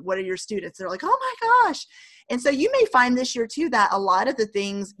about it. And what are your students? They're like, oh my gosh. And so you may find this year too, that a lot of the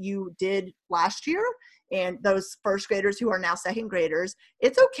things you did last year and those first graders who are now second graders,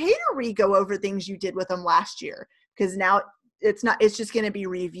 it's okay to re-go over things you did with them last year. Because now it's just going to be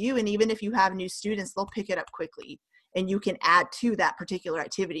review. And even if you have new students, they'll pick it up quickly and you can add to that particular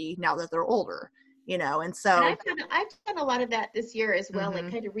activity now that they're older, and so. And I've done a lot of that this year as well,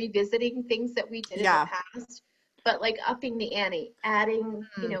 like kind of revisiting things that we did in the past, but like upping the ante, adding,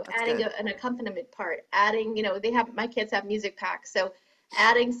 adding an accompaniment part, adding, my kids have music packs. So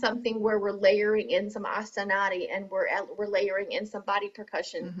adding something where we're layering in some ostinati and we're layering in some body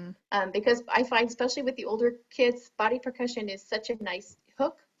percussion, because I find, especially with the older kids, body percussion is such a nice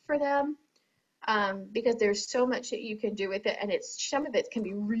hook for them, because there's so much that you can do with it, and some of it can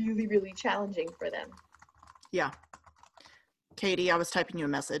be really, really challenging for them. Yeah. Katie, I was typing you a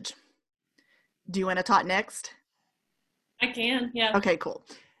message. Do you want to talk next? I can, yeah. Okay, cool.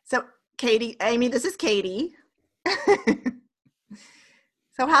 So Amy, this is Katie.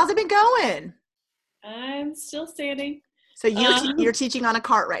 So how's it been going? I'm still standing. So you're teaching on a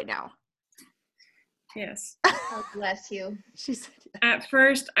cart right now? Yes. God bless you. She said yes. At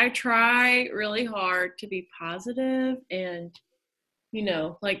first, I try really hard to be positive and,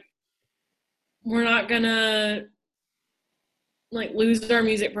 like, we're not gonna, like, lose our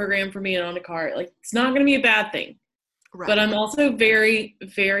music program for being on a cart. Like, it's not gonna be a bad thing. Right. But I'm also very,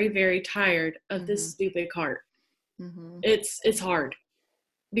 very, very tired of this stupid cart. It's hard.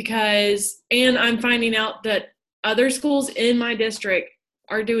 And I'm finding out that other schools in my district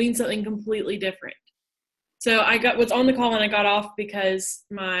are doing something completely different. So I was on the call and I got off because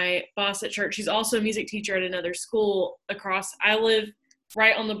my boss at church, she's also a music teacher at another school I live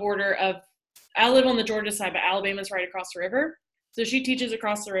right on the border I live on the Georgia side, but Alabama's right across the river. So she teaches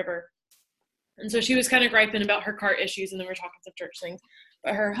across the river. And so she was kind of griping about her cart issues, and then we're talking some church things.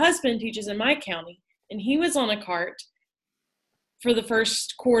 But her husband teaches in my county, and he was on a cart for the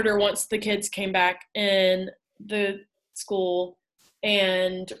first quarter once the kids came back in the school,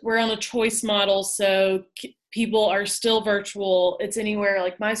 and we're on a choice model, so people are still virtual. It's anywhere,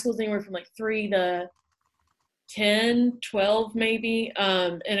 like my school's anywhere from like 3 to 10, 12 maybe,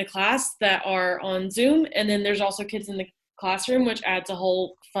 in a class that are on Zoom, and then there's also kids in the classroom, which adds a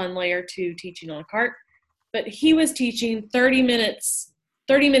whole fun layer to teaching on a cart. But he was teaching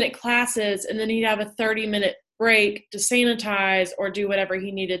 30-minute classes, and then he'd have a 30-minute break to sanitize or do whatever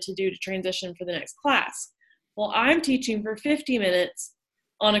he needed to do to transition for the next class. Well, I'm teaching for 50 minutes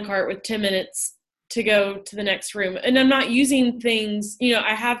on a cart with 10 minutes to go to the next room. And I'm not using things,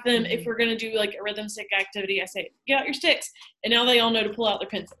 I have them, if we're going to do like a rhythm stick activity, I say, get out your sticks. And now they all know to pull out their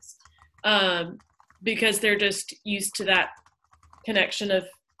pencils, because they're just used to that connection of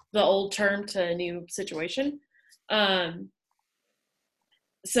the old term to a new situation.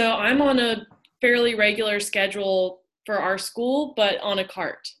 So I'm on a fairly regular schedule for our school, but on a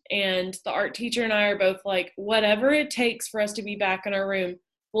cart. And the art teacher and I are both like, whatever it takes for us to be back in our room,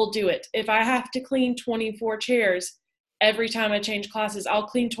 we'll do it. If I have to clean 24 chairs every time I change classes, I'll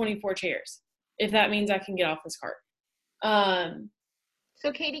clean 24 chairs, if that means I can get off this cart.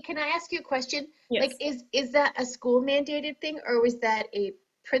 So Katie, can I ask you a question? Yes. Like, is that a school mandated thing, or was that a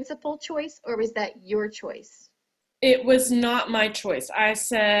principal choice, or was that your choice? It was not my choice. I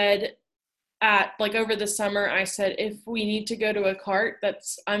said over the summer, I said, if we need to go to a cart,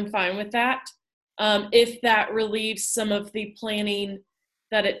 I'm fine with that. If that relieves some of the planning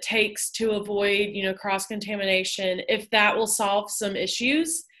that it takes to avoid, cross-contamination, if that will solve some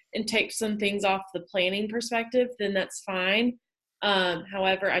issues and take some things off the planning perspective, then that's fine.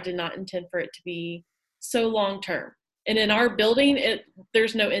 However, I did not intend for it to be so long-term. And in our building,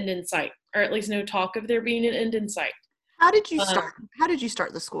 there's no end in sight, or at least no talk of there being an end in sight. How did you start? How did you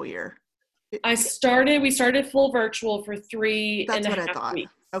start the school year? We started full virtual for 3.5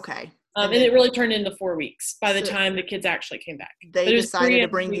 weeks. Okay. And it really turned into 4 weeks by the time the kids actually came back. They decided to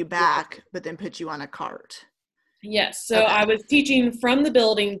bring you back, but then put you on a cart. Yes. So I was teaching from the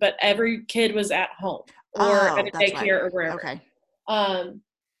building, but every kid was at home or at a daycare or wherever. Okay.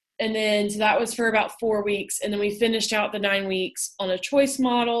 And then, so that was for about 4 weeks. And then we finished out the 9 weeks on a choice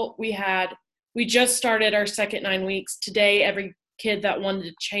model. We just started our second 9 weeks. Today, every kid that wanted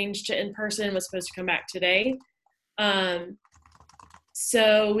to change to in-person was supposed to come back today.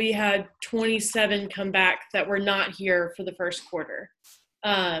 So we had 27 come back that were not here for the first quarter,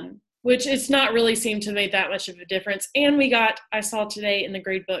 which it's not really seemed to make that much of a difference. And I saw today in the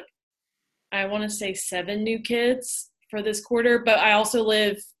grade book, I want to say 7 new kids for this quarter, but I also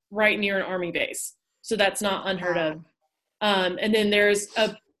live right near an Army base. So that's not unheard of. And then there's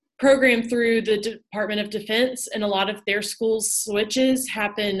a program through the Department of Defense, and a lot of their school switches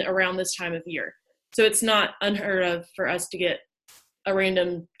happen around this time of year. So it's not unheard of for us to get a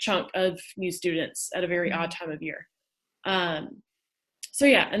random chunk of new students at a very odd time of year. So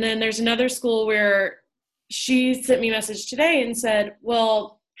yeah, and then there's another school where she sent me a message today and said,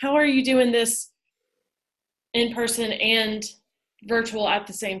 well, how are you doing this in person and virtual at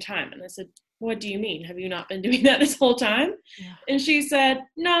the same time? And I said, what do you mean? Have you not been doing that this whole time? Yeah. And she said,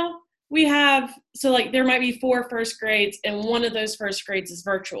 no, we have, so like there might be 4 first grades and one of those first grades is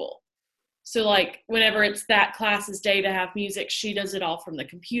virtual. So like whenever it's that class's day to have music, she does it all from the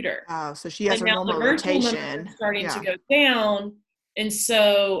computer. Oh, so she has her normal rotation. Starting to go down. And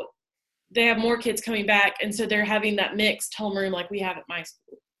so they have more kids coming back. And so they're having that mixed homeroom like we have at my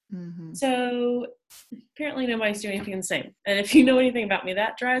school. Mm-hmm. So apparently nobody's doing anything the same. And if you know anything about me,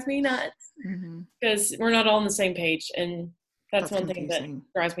 that drives me nuts because we're not all on the same page. And that's one confusing. Thing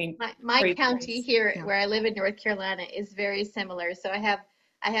that drives me. My county here where I live in North Carolina is very similar. So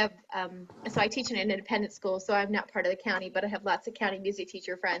so I teach in an independent school, so I'm not part of the county, but I have lots of county music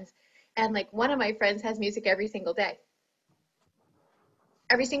teacher friends. And like one of my friends has music every single day.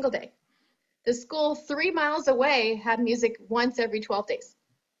 Every single day. The school 3 miles away had music once every 12 days.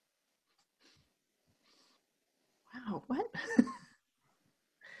 Wow, what?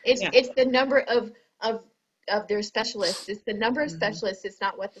 It's the number of their specialists. It's the number of specialists. It's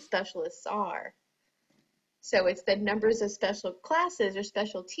not what the specialists are. So it's the numbers of special classes or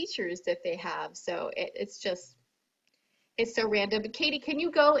special teachers that they have. So it's so random. But Katie, can you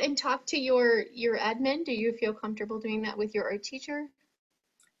go and talk to your admin? Do you feel comfortable doing that with your art teacher?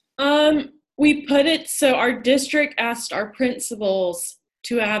 We put it, so our district asked our principals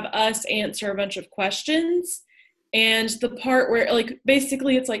to have us answer a bunch of questions. And the part where, like,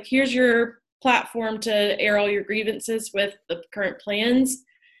 basically it's like, here's your platform to air all your grievances with the current plans.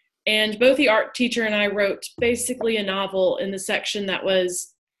 And both the art teacher and I wrote basically a novel in the section that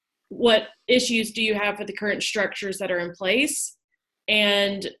was, what issues do you have with the current structures that are in place?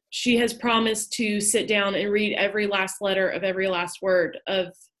 And she has promised to sit down and read every last letter of every last word of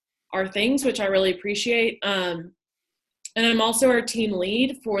our things, which I really appreciate. And I'm also our team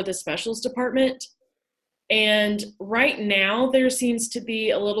lead for the specials department. And right now there seems to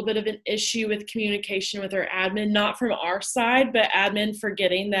be a little bit of an issue with communication with our admin, not from our side, but admin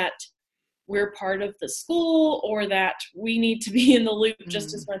forgetting that we're part of the school or that we need to be in the loop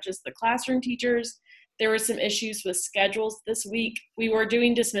just as much as the classroom teachers. There were some issues with schedules this week. We were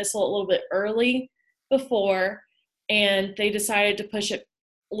doing dismissal a little bit early before, and they decided to push it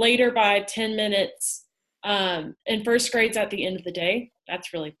later by 10 minutes. And first grade's at the end of the day.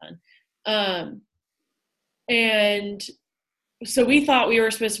 That's really fun. And so we thought we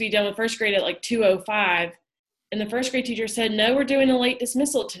were supposed to be done with first grade at like 2:05. And the first grade teacher said, no, we're doing a late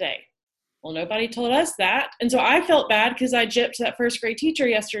dismissal today. Well, nobody told us that. And so I felt bad because I gypped that first grade teacher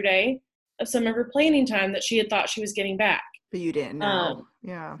yesterday of some of her planning time that she had thought she was getting back. But you didn't know.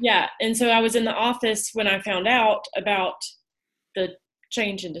 Yeah. And so I was in the office when I found out about the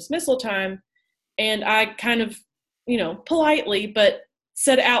change in dismissal time. And I kind of, politely, but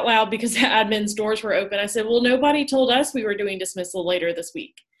said out loud because the admin's doors were open. I said, well, nobody told us we were doing dismissal later this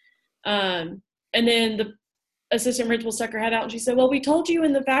week. And then the assistant principal stuck her head out and she said, well, we told you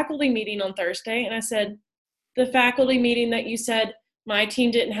in the faculty meeting on Thursday. And I said, the faculty meeting that you said my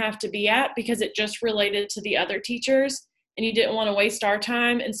team didn't have to be at because it just related to the other teachers and you didn't want to waste our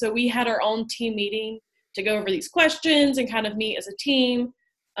time. And so we had our own team meeting to go over these questions and kind of meet as a team.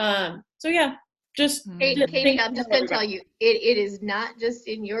 So yeah, just Katie, I'm just going to tell you, it is not just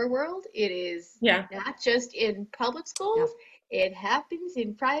in your world. It is not just in public schools. Yeah. It happens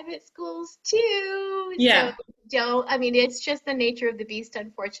in private schools too. Yeah. So it's just the nature of the beast,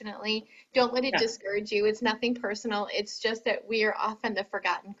 unfortunately. Don't let it discourage you. It's nothing personal. It's just that we are often the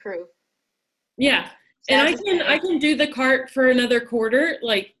forgotten crew. Yeah. So and I can do the cart for another quarter.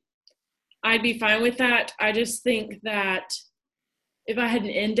 Like, I'd be fine with that. I just think that if I had an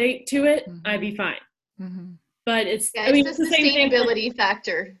end date to it, I'd be fine. Mm-hmm. But it's the sustainability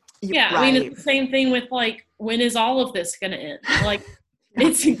factor. Yeah, right. It's the same thing with like, when is all of this going to end? Like,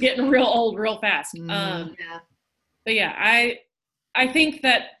 it's getting real old real fast. Yeah. But yeah, I think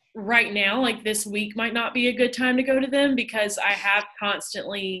that right now, like this week might not be a good time to go to them because I have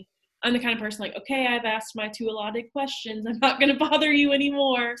constantly, I'm the kind of person like, okay, I've asked my 2 allotted questions. I'm not going to bother you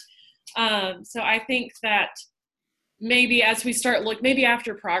anymore. So I think that maybe as we start maybe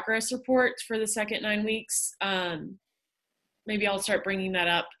after progress reports for the second 9 weeks, maybe I'll start bringing that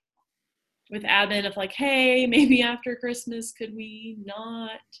up with admin of like, hey, maybe after Christmas, could we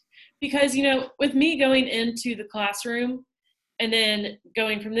not? Because, with me going into the classroom and then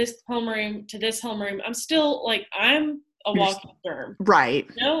going from this homeroom to this homeroom, I'm still like, I'm a walking germ. Right.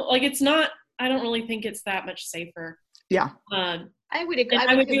 Like it's not, I don't really think it's that much safer. Yeah. I would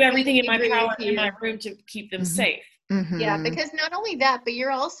do everything in my agree power with in you. my room to keep them safe. Yeah, because not only that, but you're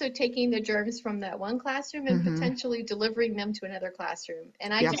also taking the germs from that one classroom and potentially delivering them to another classroom.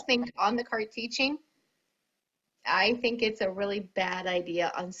 And I just think on the cart teaching, I think it's a really bad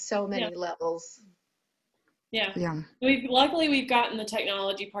idea on so many levels. Yeah. Yeah. Luckily we've gotten the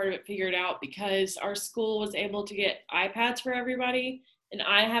technology part of it figured out because our school was able to get iPads for everybody, and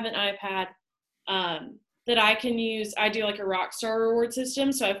I have an iPad that I can use. I do like a Rockstar reward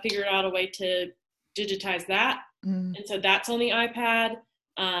system, so I figured out a way to digitize that. And so that's on the iPad.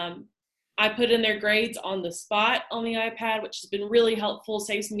 I put in their grades on the spot on the iPad, which has been really helpful,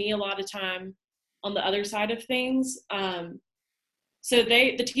 saves me a lot of time on the other side of things. So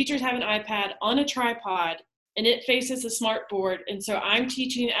the teachers have an iPad on a tripod, and it faces a smart board. And so I'm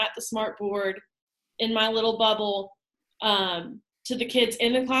teaching at the smart board in my little bubble to the kids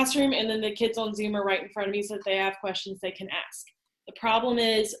in the classroom, and then the kids on Zoom are right in front of me so that they have questions they can ask. The problem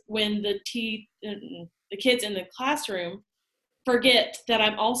is when the kids in the classroom forget that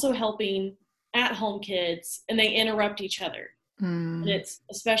I'm also helping at-home kids, and they interrupt each other. And it's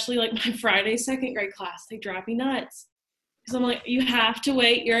especially like my Friday second grade class, they drive me nuts. Because I'm like, you have to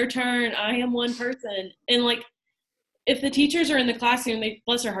wait your turn. I am one person. And like, if the teachers are in the classroom, they,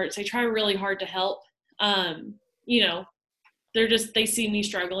 bless their hearts, they try really hard to help. They see me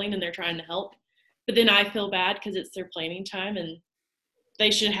struggling and they're trying to help. But then I feel bad because it's their planning time, and they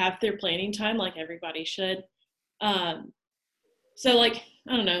should have their planning time like everybody should. So like,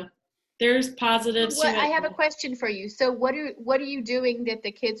 I don't know. There's positives to it. I have a question for you. So what are you doing that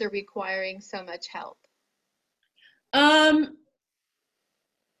the kids are requiring so much help?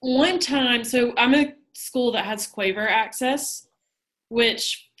 One time, so I'm a school that has Quaver access,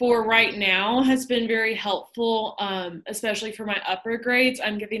 which for right now has been very helpful, especially for my upper grades.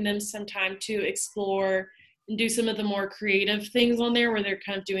 I'm giving them some time to explore and do some of the more creative things on there where they're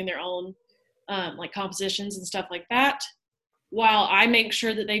kind of doing their own like compositions and stuff like that, while I make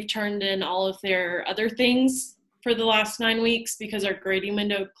sure that they've turned in all of their other things for the last 9 weeks because our grading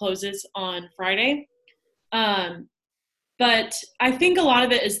window closes on Friday. But I think a lot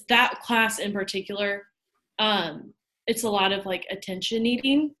of it is that class in particular. It's a lot of like attention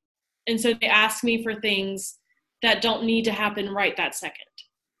needing. And so they ask me for things that don't need to happen right that second.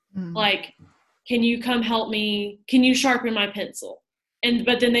 Like, can you come help me? Can you sharpen my pencil?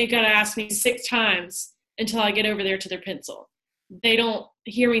 But then they got to ask me 6 times until I get over there to their pencil. They don't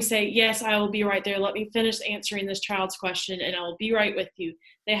hear me say, yes, I will be right there. Let me finish answering this child's question and I will be right with you.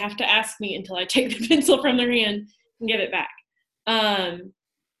 They have to ask me until I take the pencil from their hand and give it back.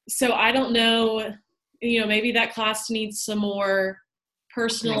 So I don't know, maybe that class needs some more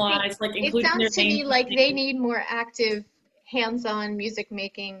personalized, like including their It sounds to me like they need more active hands-on music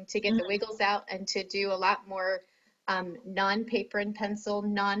making to get the wiggles out and to do a lot more non-paper and pencil,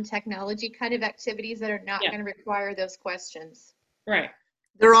 non-technology kind of activities that are not going to require those questions. Right.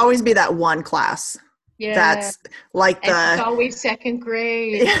 There'll always be that one class. Yeah. That's like it's always second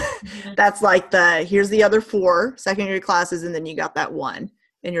grade. That's like here's the other 4 second grade classes, and then you got that one.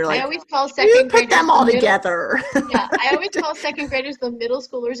 And you're like, I always call second graders put them all together. Yeah, I always call second graders the middle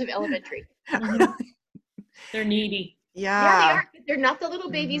schoolers of elementary. They're needy. Yeah, they are. They're not the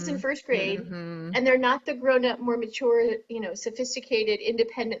little babies in first grade, and they're not the grown-up, more mature, sophisticated,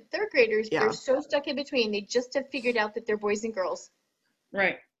 independent third graders. Yeah. They're so stuck in between. They just have figured out that they're boys and girls.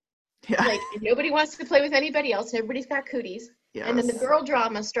 Right. Yeah. Like, nobody wants to play with anybody else, and everybody's got cooties. Yes. And then the girl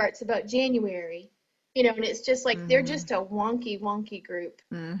drama starts about January, and it's just like they're just a wonky group.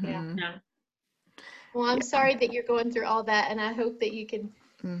 Yeah. Well, I'm sorry that you're going through all that, and I hope that you can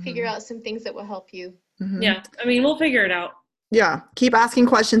figure out some things that will help you. Yeah, I mean, we'll figure it out. Yeah, keep asking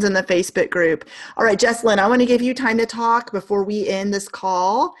questions in the Facebook group. All right, Jesslyn, I want to give you time to talk before we end this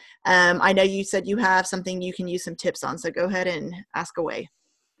call. I know you said you have something you can use some tips on, so go ahead and ask away.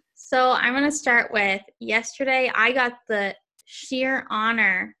 So I'm going to start with yesterday. I got the sheer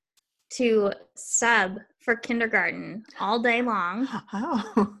honor to sub for kindergarten all day long.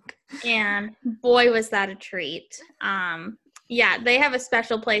 Oh. And boy, was that a treat. Yeah, they have a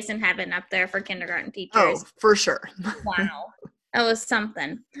special place in heaven up there for kindergarten teachers. Oh, for sure. Wow. That was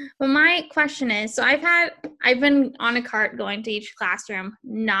something. But my question is, so I've been on a cart going to each classroom,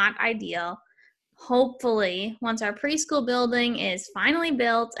 not ideal. Hopefully, once our preschool building is finally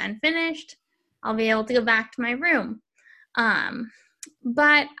built and finished, I'll be able to go back to my room.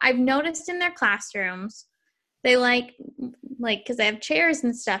 But I've noticed in their classrooms, they like, because I have chairs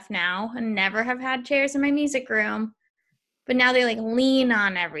and stuff now, and never have had chairs in my music room, but now they like lean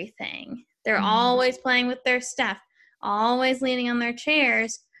on everything. They're always playing with their stuff, always leaning on their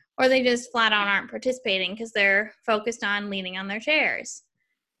chairs, or they just flat out aren't participating because they're focused on leaning on their chairs.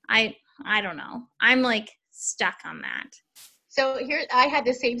 I don't know. I'm like stuck on that. So here, I had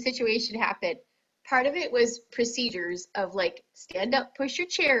the same situation happen. Part of it was procedures of like stand up, push your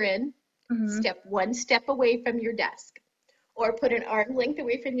chair in, step one step away from your desk, or put an arm length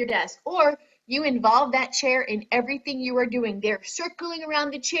away from your desk, or you involve that chair in everything you are doing. They're circling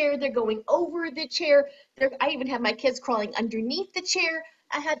around the chair. They're going over the chair. I even had my kids crawling underneath the chair.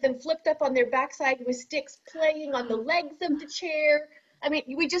 I had them flipped up on their backside with sticks playing on the legs of the chair. I mean,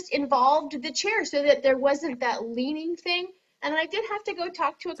 we just involved the chair so that there wasn't that leaning thing. And I did have to go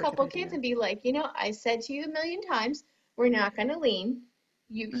talk to a couple kids and be like, I said to you a million times, we're not going to lean.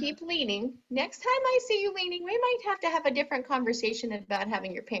 You keep leaning. Next time I see you leaning, we might have to have a different conversation about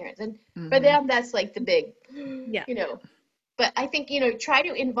having your parents. And for them, that's like the big, Yeah. But I think, try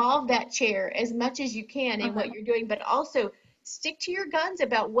to involve that chair as much as you can in what you're doing, but also stick to your guns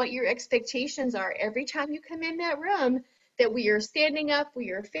about what your expectations are every time you come in that room, that we are standing up, we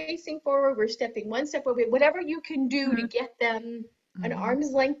are facing forward, we're stepping one step away, whatever you can do to get them an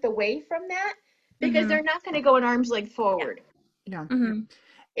arm's length away from that, because they're not going to go an arm's length forward. Yeah.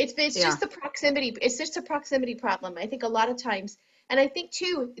 It's just the proximity. It's just a proximity problem. I think a lot of times, and I think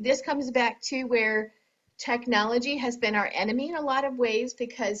too, this comes back to where technology has been our enemy in a lot of ways,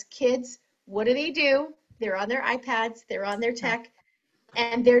 because kids, what do? They're on their iPads, they're on their tech,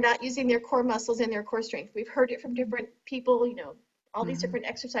 and they're not using their core muscles and their core strength. We've heard it from different people, all these different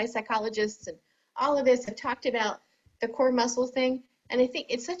exercise psychologists and all of this have talked about the core muscle thing. And I think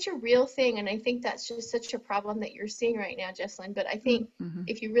it's such a real thing. And I think that's just such a problem that you're seeing right now, Jesslyn. But I think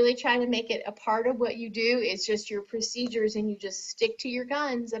if you really try to make it a part of what you do, it's just your procedures, and you just stick to your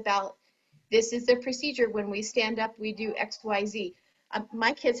guns about this is the procedure. When we stand up, we do X, Y, Z.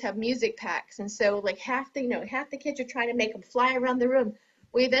 My kids have music packs, and so like half the kids are trying to make them fly around the room.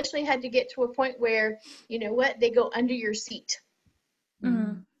 We eventually had to get to a point where, they go under your seat.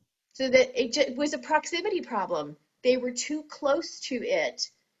 So that it was a proximity problem. They were too close to it,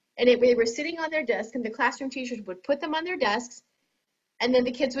 and they were sitting on their desk, and the classroom teachers would put them on their desks, and then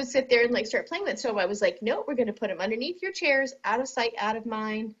the kids would sit there and like start playing with it. So I was like, no, we're going to put them underneath your chairs, out of sight, out of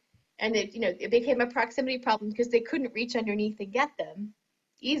mind. And it became a proximity problem because they couldn't reach underneath and get them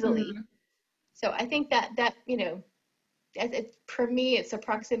easily. So I think that for me, it's a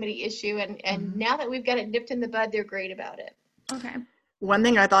proximity issue. And now that we've got it nipped in the bud, they're great about it. Okay. One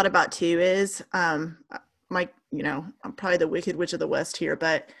thing I thought about too is, I'm probably the wicked witch of the West here,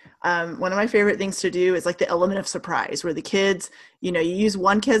 but one of my favorite things to do is like the element of surprise, where the kids, you use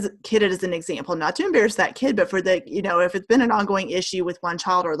one kid as an example, not to embarrass that kid, but for the, if it's been an ongoing issue with one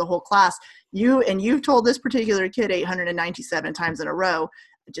child or the whole class, you've told this particular kid 897 times in a row,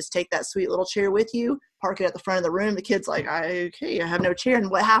 just take that sweet little chair with you, park it at the front of the room. The kid's like, okay, I have no chair. And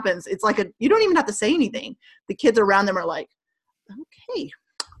what happens? It's like you don't even have to say anything. The kids around them are like, okay,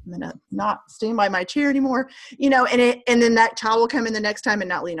 I'm gonna not stand by my chair anymore, and then that child will come in the next time and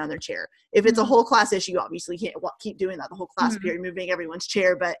not lean on their chair. If it's a whole class issue, obviously you can't keep doing that the whole class period, moving everyone's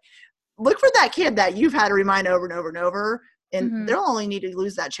chair. But look for that kid that you've had to remind over and over and over, and they'll only need to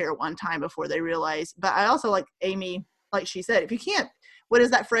lose that chair one time before they realize. But I also like Amy, like she said, if you can't, what is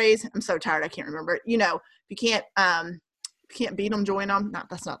that phrase? I'm so tired, I can't remember it. If you can't beat them, join them. No,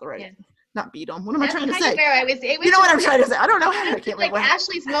 that's not the right. Yeah. Not beat them. What am I trying to say? Fair. It was you know what I'm trying to say? I don't know. I can't like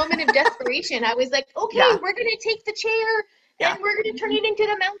Ashley's moment of desperation. I was like, okay, we're going to take the chair and we're going to turn it into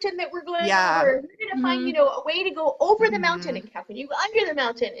the mountain that we're going over. We're going to find, a way to go over the mountain, and how can you go under the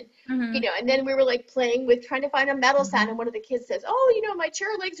mountain? And, and then we were like playing with trying to find a metal sound. And one of the kids says, oh, my chair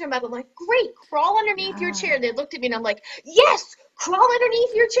legs are metal. I'm like, great, crawl underneath your chair. And they looked at me and I'm like, yes, crawl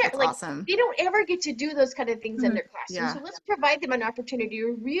underneath your chair. That's like awesome. They don't ever get to do those kind of things in their classroom. So let's provide them an opportunity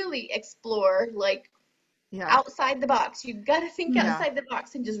to really explore outside the box. You've got to think outside the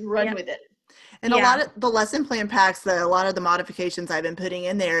box and just run with it. And a lot of the lesson plan packs, a lot of the modifications I've been putting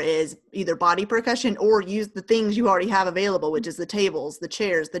in there is either body percussion or use the things you already have available, which is the tables, the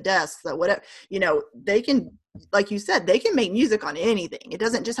chairs, the desks, the whatever, they can, like you said, they can make music on anything. It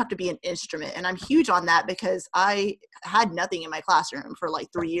doesn't just have to be an instrument. And I'm huge on that because I had nothing in my classroom for like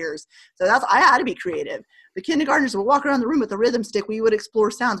 3 years. So I had to be creative. The kindergartners would walk around the room with a rhythm stick. We would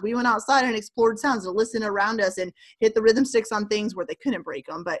explore sounds. We went outside and explored sounds to listen around us and hit the rhythm sticks on things where they couldn't break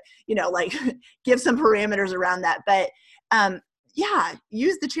them, but like give some parameters around that. But yeah,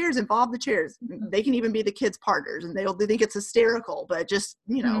 use the chairs, involve the chairs. They can even be the kids' partners, and they think it's hysterical, but just,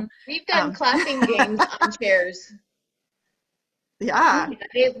 We've done clapping games on chairs. Yeah.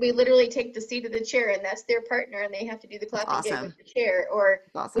 We literally take the seat of the chair, and that's their partner, and they have to do the clapping game with the chair. Or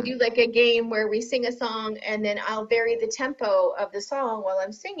we do like a game where we sing a song, and then I'll vary the tempo of the song while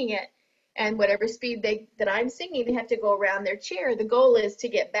I'm singing it. And whatever speed that I'm singing, they have to go around their chair. The goal is to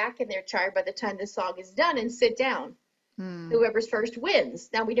get back in their chair by the time the song is done and sit down. Whoever's first wins.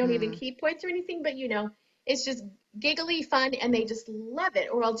 Now, we don't even keep points or anything, but it's just giggly fun, and they just love it.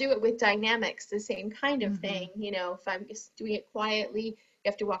 Or I'll do it with dynamics, the same kind of thing. If I'm just doing it quietly, you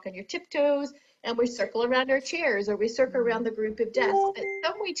have to walk on your tiptoes, and we circle around our chairs, or we circle around the group of desks. But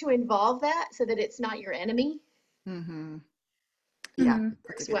some way to involve that so that it's not your enemy. Yeah,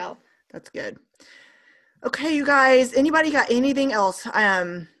 works well. That's good. Okay, you guys, anybody got anything else?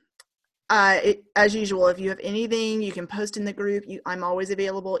 As usual, if you have anything, you can post in the group. I'm always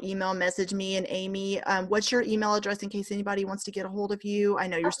available. Email, message me and Amy. What's your email address in case anybody wants to get a hold of you? I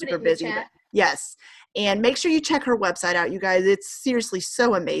know you're super busy. But yes. And make sure you check her website out, you guys. It's seriously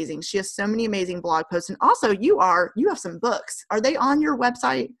so amazing. She has so many amazing blog posts. And also you have some books. Are they on your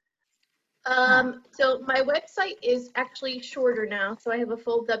website? So my website is actually shorter now. So I have a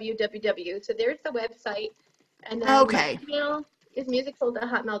full www. So there's the website. And then my email is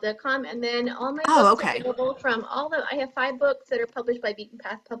musicsold@hotmail.com. And then all my books are available from I have 5 books that are published by Beaten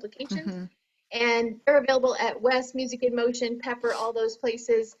Path Publications. And they're available at West, Music in Motion, Pepper, all those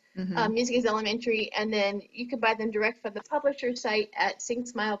places. Music is Elementary. And then you can buy them direct from the publisher site at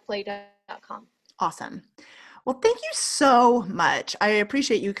singsmileplay.com. Awesome. Well, thank you so much. I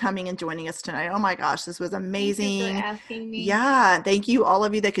appreciate you coming and joining us tonight. Oh my gosh, this was amazing. Thank you for asking me. Yeah, thank you all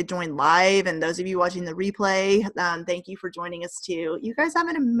of you that could join live, and those of you watching the replay, thank you for joining us too. You guys have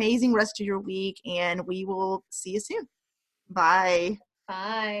an amazing rest of your week, and we will see you soon. Bye.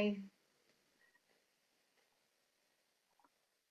 Bye.